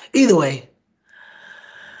 Either way,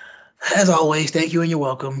 as always, thank you and you're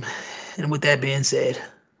welcome. And with that being said,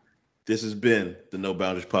 this has been the No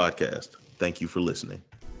Boundaries Podcast. Thank you for listening.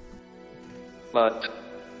 But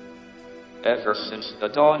ever since the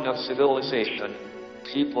dawn of civilization,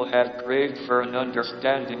 people have craved for an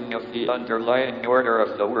understanding of the underlying order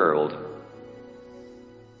of the world.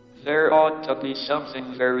 There ought to be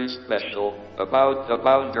something very special about the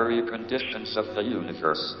boundary conditions of the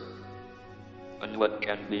universe. And what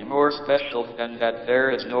can be more special than that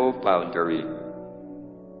there is no boundary?